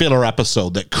a filler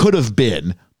episode that could have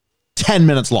been 10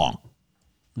 minutes long.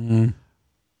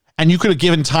 And you could have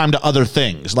given time to other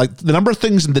things. Like the number of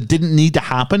things that didn't need to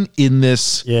happen in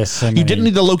this. Yes, so you many. didn't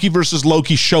need the Loki versus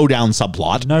Loki showdown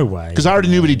subplot. No way. Because I already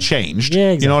knew what he'd changed.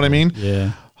 Yeah, You know what I mean?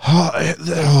 Yeah.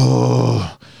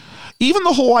 Even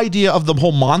the whole idea of the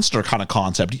whole monster kind of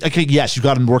concept. Okay, yes, you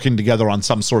got them working together on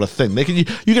some sort of thing. They can you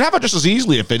can have it just as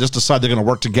easily if they just decide they're going to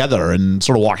work together and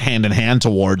sort of walk hand in hand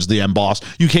towards the end boss.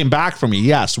 You came back from me,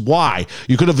 yes. Why?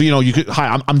 You could have,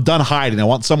 hi, I'm done hiding. I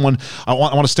want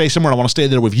to stay somewhere. I want to stay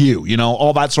there with you. You know,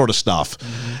 all that sort of stuff.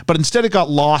 But instead, it got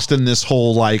lost in this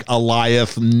whole like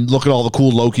Eliath. And look at all the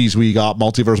cool Lokis we got.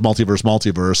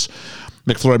 Multiverse.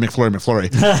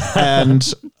 McFlurry.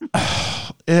 And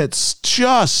it's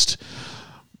just.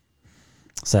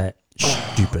 Say it.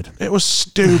 Stupid. It was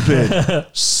stupid.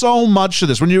 So much of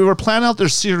this. When you were planning out their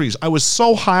series, I was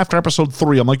so high after episode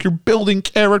 3. I'm like, you're building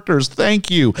characters. Thank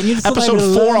you. And you just thought they Episode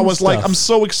would've 4, I learned was like, stuff. I'm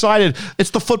so excited. It's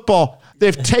the football.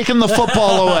 They've taken the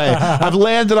football away. I've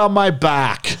landed on my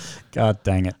back. God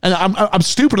dang it. And I'm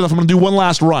stupid enough. I'm going to do one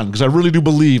last run because I really do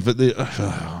believe that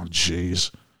oh,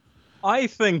 jeez. I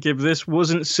think if this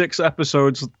wasn't 6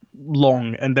 episodes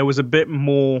long and there was a bit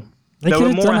more. They there could were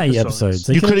have more done 8 episodes.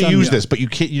 They You could have done- used this, but you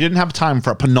didn't have time for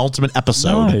a penultimate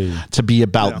episode No. to be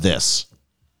about this.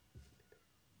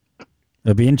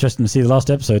 It'll be interesting to see the last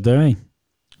episode, though, eh?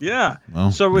 Yeah.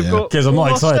 Well, So we've yeah. got. 'Cause I'm not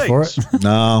Lost excited for States. it.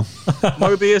 No.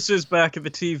 Mobius is back at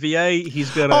the TVA. He's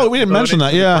gonna. Oh, we didn't burn mention it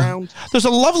that. to the Yeah. ground. There's a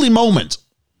lovely moment.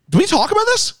 Did we talk about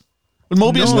this? When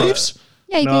Mobius No. leaves?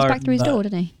 Yeah, he No, goes back through his door,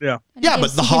 didn't he? Yeah. And he Yeah,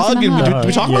 gives- but the he gives him hug a and hug. Did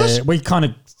we talk about this? We kind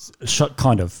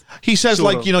of. He says, Sort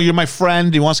like, of. you're my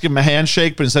friend. He wants to give him a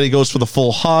handshake, but instead he goes for the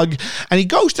full hug. And he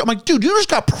goes to, I'm like, dude, you just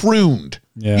got pruned.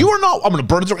 Yeah. You are not, I'm going to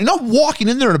burn it. You're not walking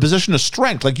in there in a position of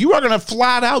strength. Like, you are going to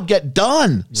flat out get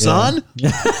done, son.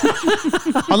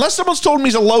 Unless someone's told me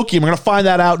he's a Loki, I'm going to find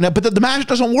that out. Now, but the magic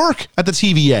doesn't work at the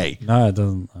TVA. No, it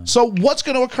doesn't. So what's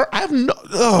going to occur? I have no,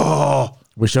 oh.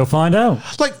 We shall find out.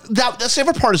 Like that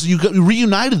favorite part is you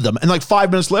reunited them, and like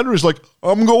 5 minutes later, he's like,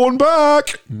 "I'm going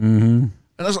back," and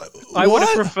I was like, I would have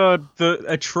 "What?" preferred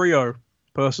a trio,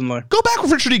 personally. Go back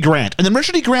with Richard E. Grant, and then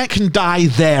Richard E. Grant can die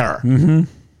there. You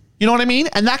know what I mean?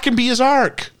 And that can be his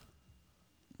arc.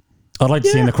 I'd like to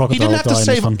see the crocodile He didn't have to die in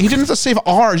this save. one. He didn't have to save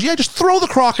ours. Yeah, just throw the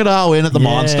crocodile in at the Yeah,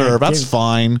 monster. That's give-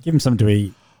 fine. Give him something to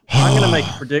eat. I'm gonna make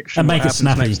a prediction And make what it happens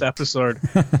snappy. next episode,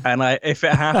 and if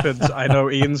it happens, I know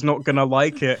Ian's not gonna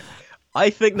like it. I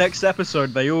think next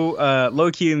episode they all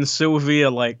Loki and Sylvie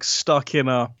are like stuck in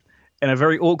a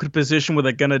very awkward position where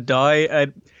they're gonna die.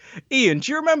 And Ian,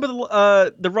 do you remember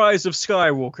the Rise of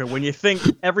Skywalker when you think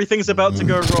everything's about to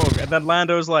go wrong, and then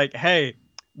Lando's like, "Hey,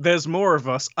 there's more of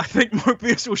us." I think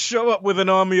Mobius will show up with an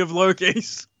army of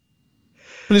Lokis.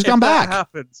 But he's If gone that back.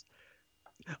 happens,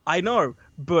 I know,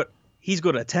 but he's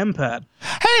got a tempad.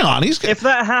 Hang on, If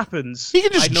that happens, he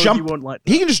can just I know jump. You won't like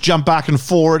He can just jump back and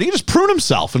forward. He can just prune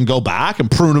himself and go back, and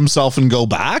prune himself and go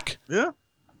back. Yeah,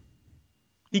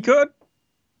 he could.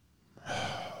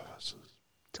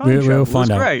 We'll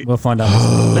find out. Great. We'll find out.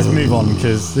 Let's move on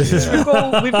because this is. We've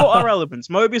got our elements.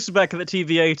 Mobius is back at the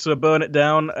TVA to burn it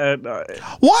down.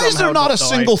 Why is there not a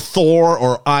single Thor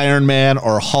or Iron Man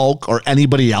or Hulk or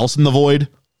anybody else in the Void?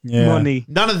 Yeah. money?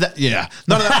 None of that. Yeah,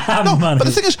 none of that. No, Money. but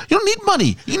the thing is, you don't need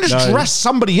money. You can just No. dress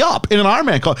somebody up in an Iron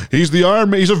Man. He's the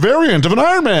Iron Man. He's a variant of an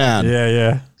Iron Man.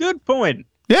 Yeah. Good point.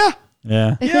 Yeah.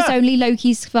 Because Yeah. only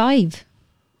Loki's survive.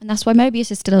 And that's why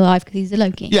Mobius is still alive, because he's a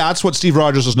Loki. Yeah, that's what Steve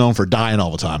Rogers is known for, dying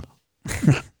all the time.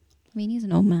 I mean, he's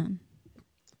an old man.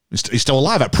 He's still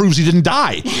alive. That proves he didn't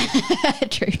die.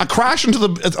 True. A crash into the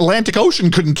Atlantic Ocean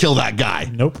couldn't kill that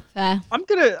guy. Nope. Fair. I'm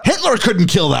gonna. Hitler couldn't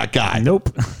kill that guy. Nope.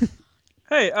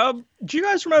 Hey, do you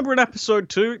guys remember in episode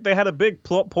 2 they had a big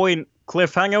plot point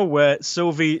cliffhanger where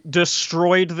Sylvie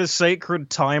destroyed the sacred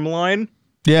timeline?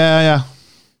 Yeah.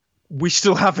 We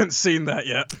still haven't seen that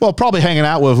yet. Well, probably hanging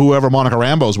out with whoever Monica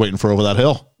Rambeau's waiting for over that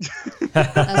hill.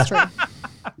 That's true.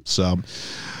 So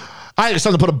I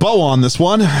decided to put a bow on this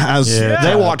one as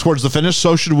they walk towards the finish.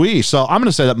 So should we. So I'm going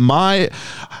to say that my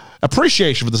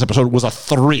appreciation for this episode was a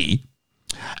 3,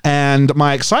 and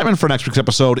my excitement for next week's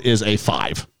episode is a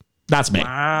 5. That's me.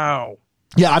 Wow.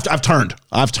 Yeah, I've turned.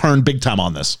 I've turned big time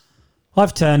on this.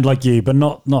 I've turned like you, but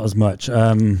not as much.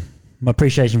 My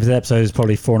appreciation for the episode is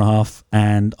probably 4.5,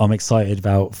 and I'm excited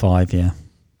about 5. Yeah.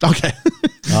 Okay.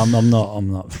 I'm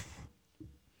not.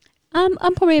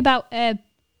 I'm probably about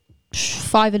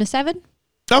 5 and a 7.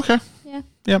 Okay. Yeah.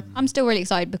 Yep. I'm still really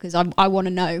excited because I want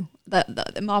to know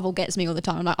that Marvel gets me all the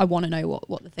time. Like, I want to know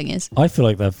what the thing is. I feel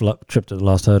like they've tripped at the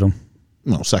last hurdle.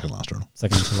 No, second last hurdle.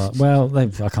 Second to last. Well, I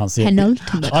can't see it.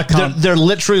 Penultimate. I can't. They're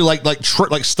literally like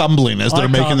stumbling as they're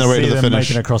making their way to the finish.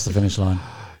 Making across the finish line.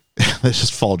 They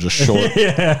just fall just short.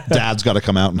 Dad's got to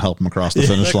come out and help them across the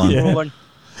finish line. Rolling.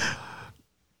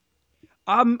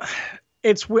 I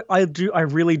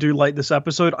really do like this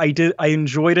episode. I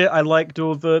enjoyed it. I liked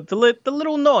all the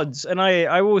little nods, and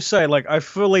I will say, like, I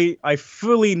fully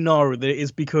know that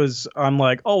it's because I'm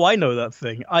like, oh, I know that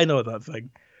thing.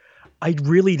 I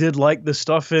really did like the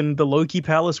stuff in the Loki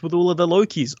Palace with all of the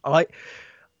Lokis.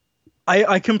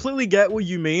 I completely get what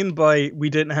you mean by we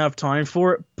didn't have time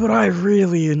for it, but I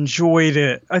really enjoyed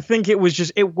it. I think it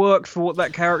worked for what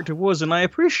that character was, and I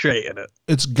appreciated it.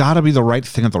 It's got to be the right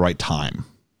thing at the right time.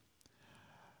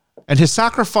 And his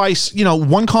sacrifice,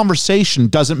 one conversation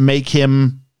doesn't make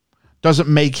him, all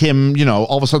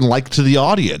of a sudden like to the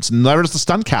audience. And there's the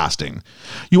stunt casting.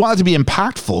 You want it to be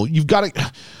impactful. You got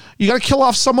to kill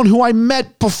off someone who I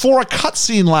met before a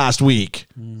cutscene last week.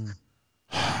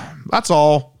 That's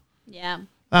all. Yeah.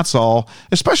 That's all.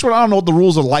 Especially when I don't know what the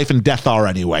rules of life and death are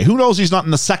anyway. Who knows he's not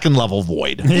in the second level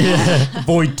void?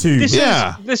 Void 2. This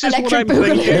is what I'm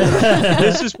thinking.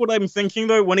 This is what I'm thinking,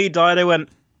 though. When he died, I went,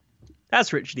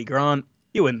 that's Richard E. Grant.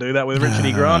 You wouldn't do that with Richard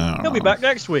E. Grant. He'll be back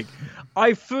next week.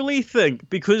 I fully think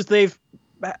because they've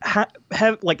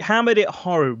hammered it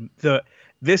home that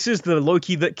this is the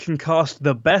Loki that can cast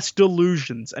the best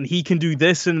illusions, and he can do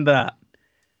this and that.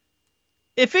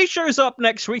 If he shows up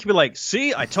next week, he'll be like,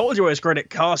 see, I told you I was great at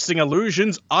casting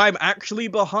illusions. I'm actually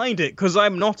behind it because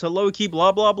I'm not a Loki,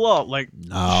 blah, blah, blah. Like,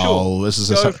 No, sure, this is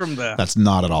go from there. That's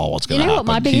not at all what's going to know what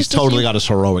happen. my He's biggest totally issue- got his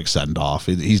heroic send off.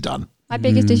 He's done. My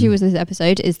biggest issue with this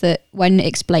episode is that when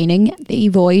explaining the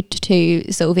void to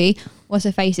Sylvie, what's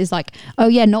her face is like, oh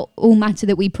yeah, not all matter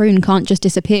that we prune can't just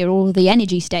disappear, all the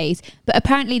energy stays. But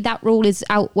apparently that rule is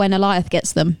out when Eliath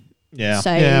gets them. Yeah.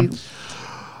 So Yeah.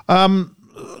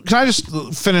 Can I just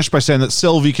finish by saying that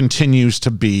Sylvie continues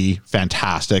to be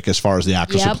fantastic as far as the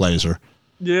actress who Yep. plays her.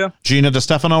 Yeah. Gina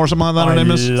DeStefano or something like that her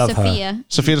name is? love her. Sophia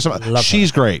Sophia DeStefano. Love her.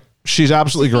 She's great. She's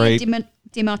absolutely great.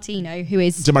 DiMartino, who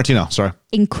is DiMartino, sorry.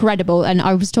 incredible. And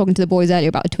I was talking to the boys earlier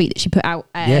about a tweet that she put out.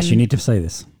 Yes, you need to say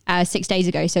this. 6 days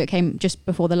ago, so it came just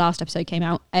before the last episode came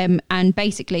out. And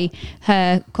basically,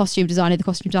 her costume designer, the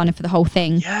costume designer for the whole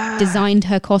thing, designed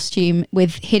her costume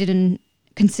with hidden,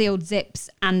 concealed zips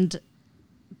and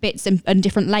bits and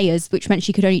different layers, which meant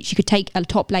she could take a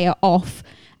top layer off,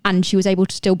 and she was able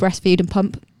to still breastfeed and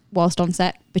pump whilst on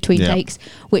set between takes,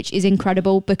 which is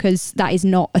incredible because that is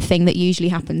not a thing that usually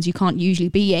happens. You can't usually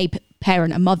be a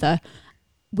parent, a mother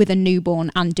with a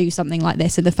newborn and do something like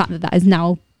this. And the fact that that is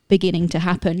now beginning to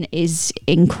happen is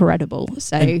incredible.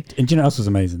 So And do you know what else was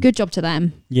amazing? good job to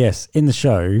them. Yes, in the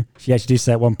show, she actually did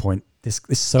say at one point, this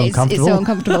is so uncomfortable. It's so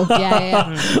uncomfortable.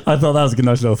 Yeah. I thought that was a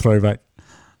nice little throwback.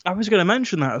 I was going to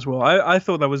mention that as well. I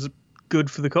thought that was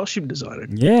good for the costume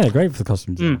designing. Yeah, great for the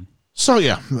costume design. So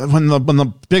yeah, when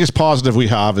the biggest positive we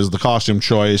have is the costume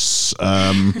choice,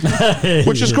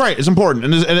 which is great. It's important,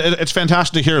 and it's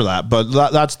fantastic to hear that. But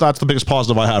that's the biggest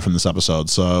positive I had from this episode.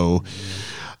 So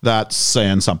That's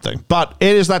saying something. But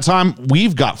it is that time.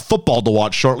 We've got football to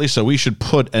watch shortly, so we should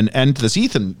put an end to this.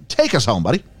 Ethan, take us home,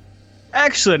 buddy.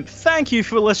 Excellent. Thank you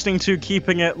for listening to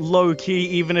Keeping It Low Key,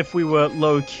 even if we were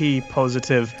low key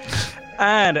positive.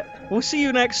 And we'll see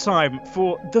you next time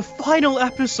for the final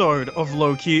episode of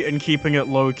Low Key and Keeping It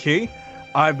Low Key.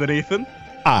 I've been Ethan.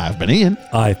 I've been Ian.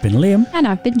 I've been Liam. And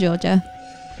I've been Georgia.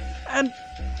 And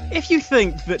if you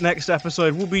think that next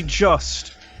episode will be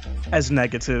just as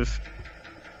negative,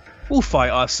 we'll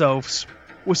fight ourselves.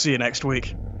 We'll see you next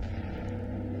week.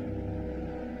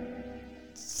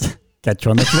 Catch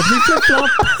you on the flippy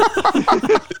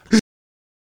flip flop.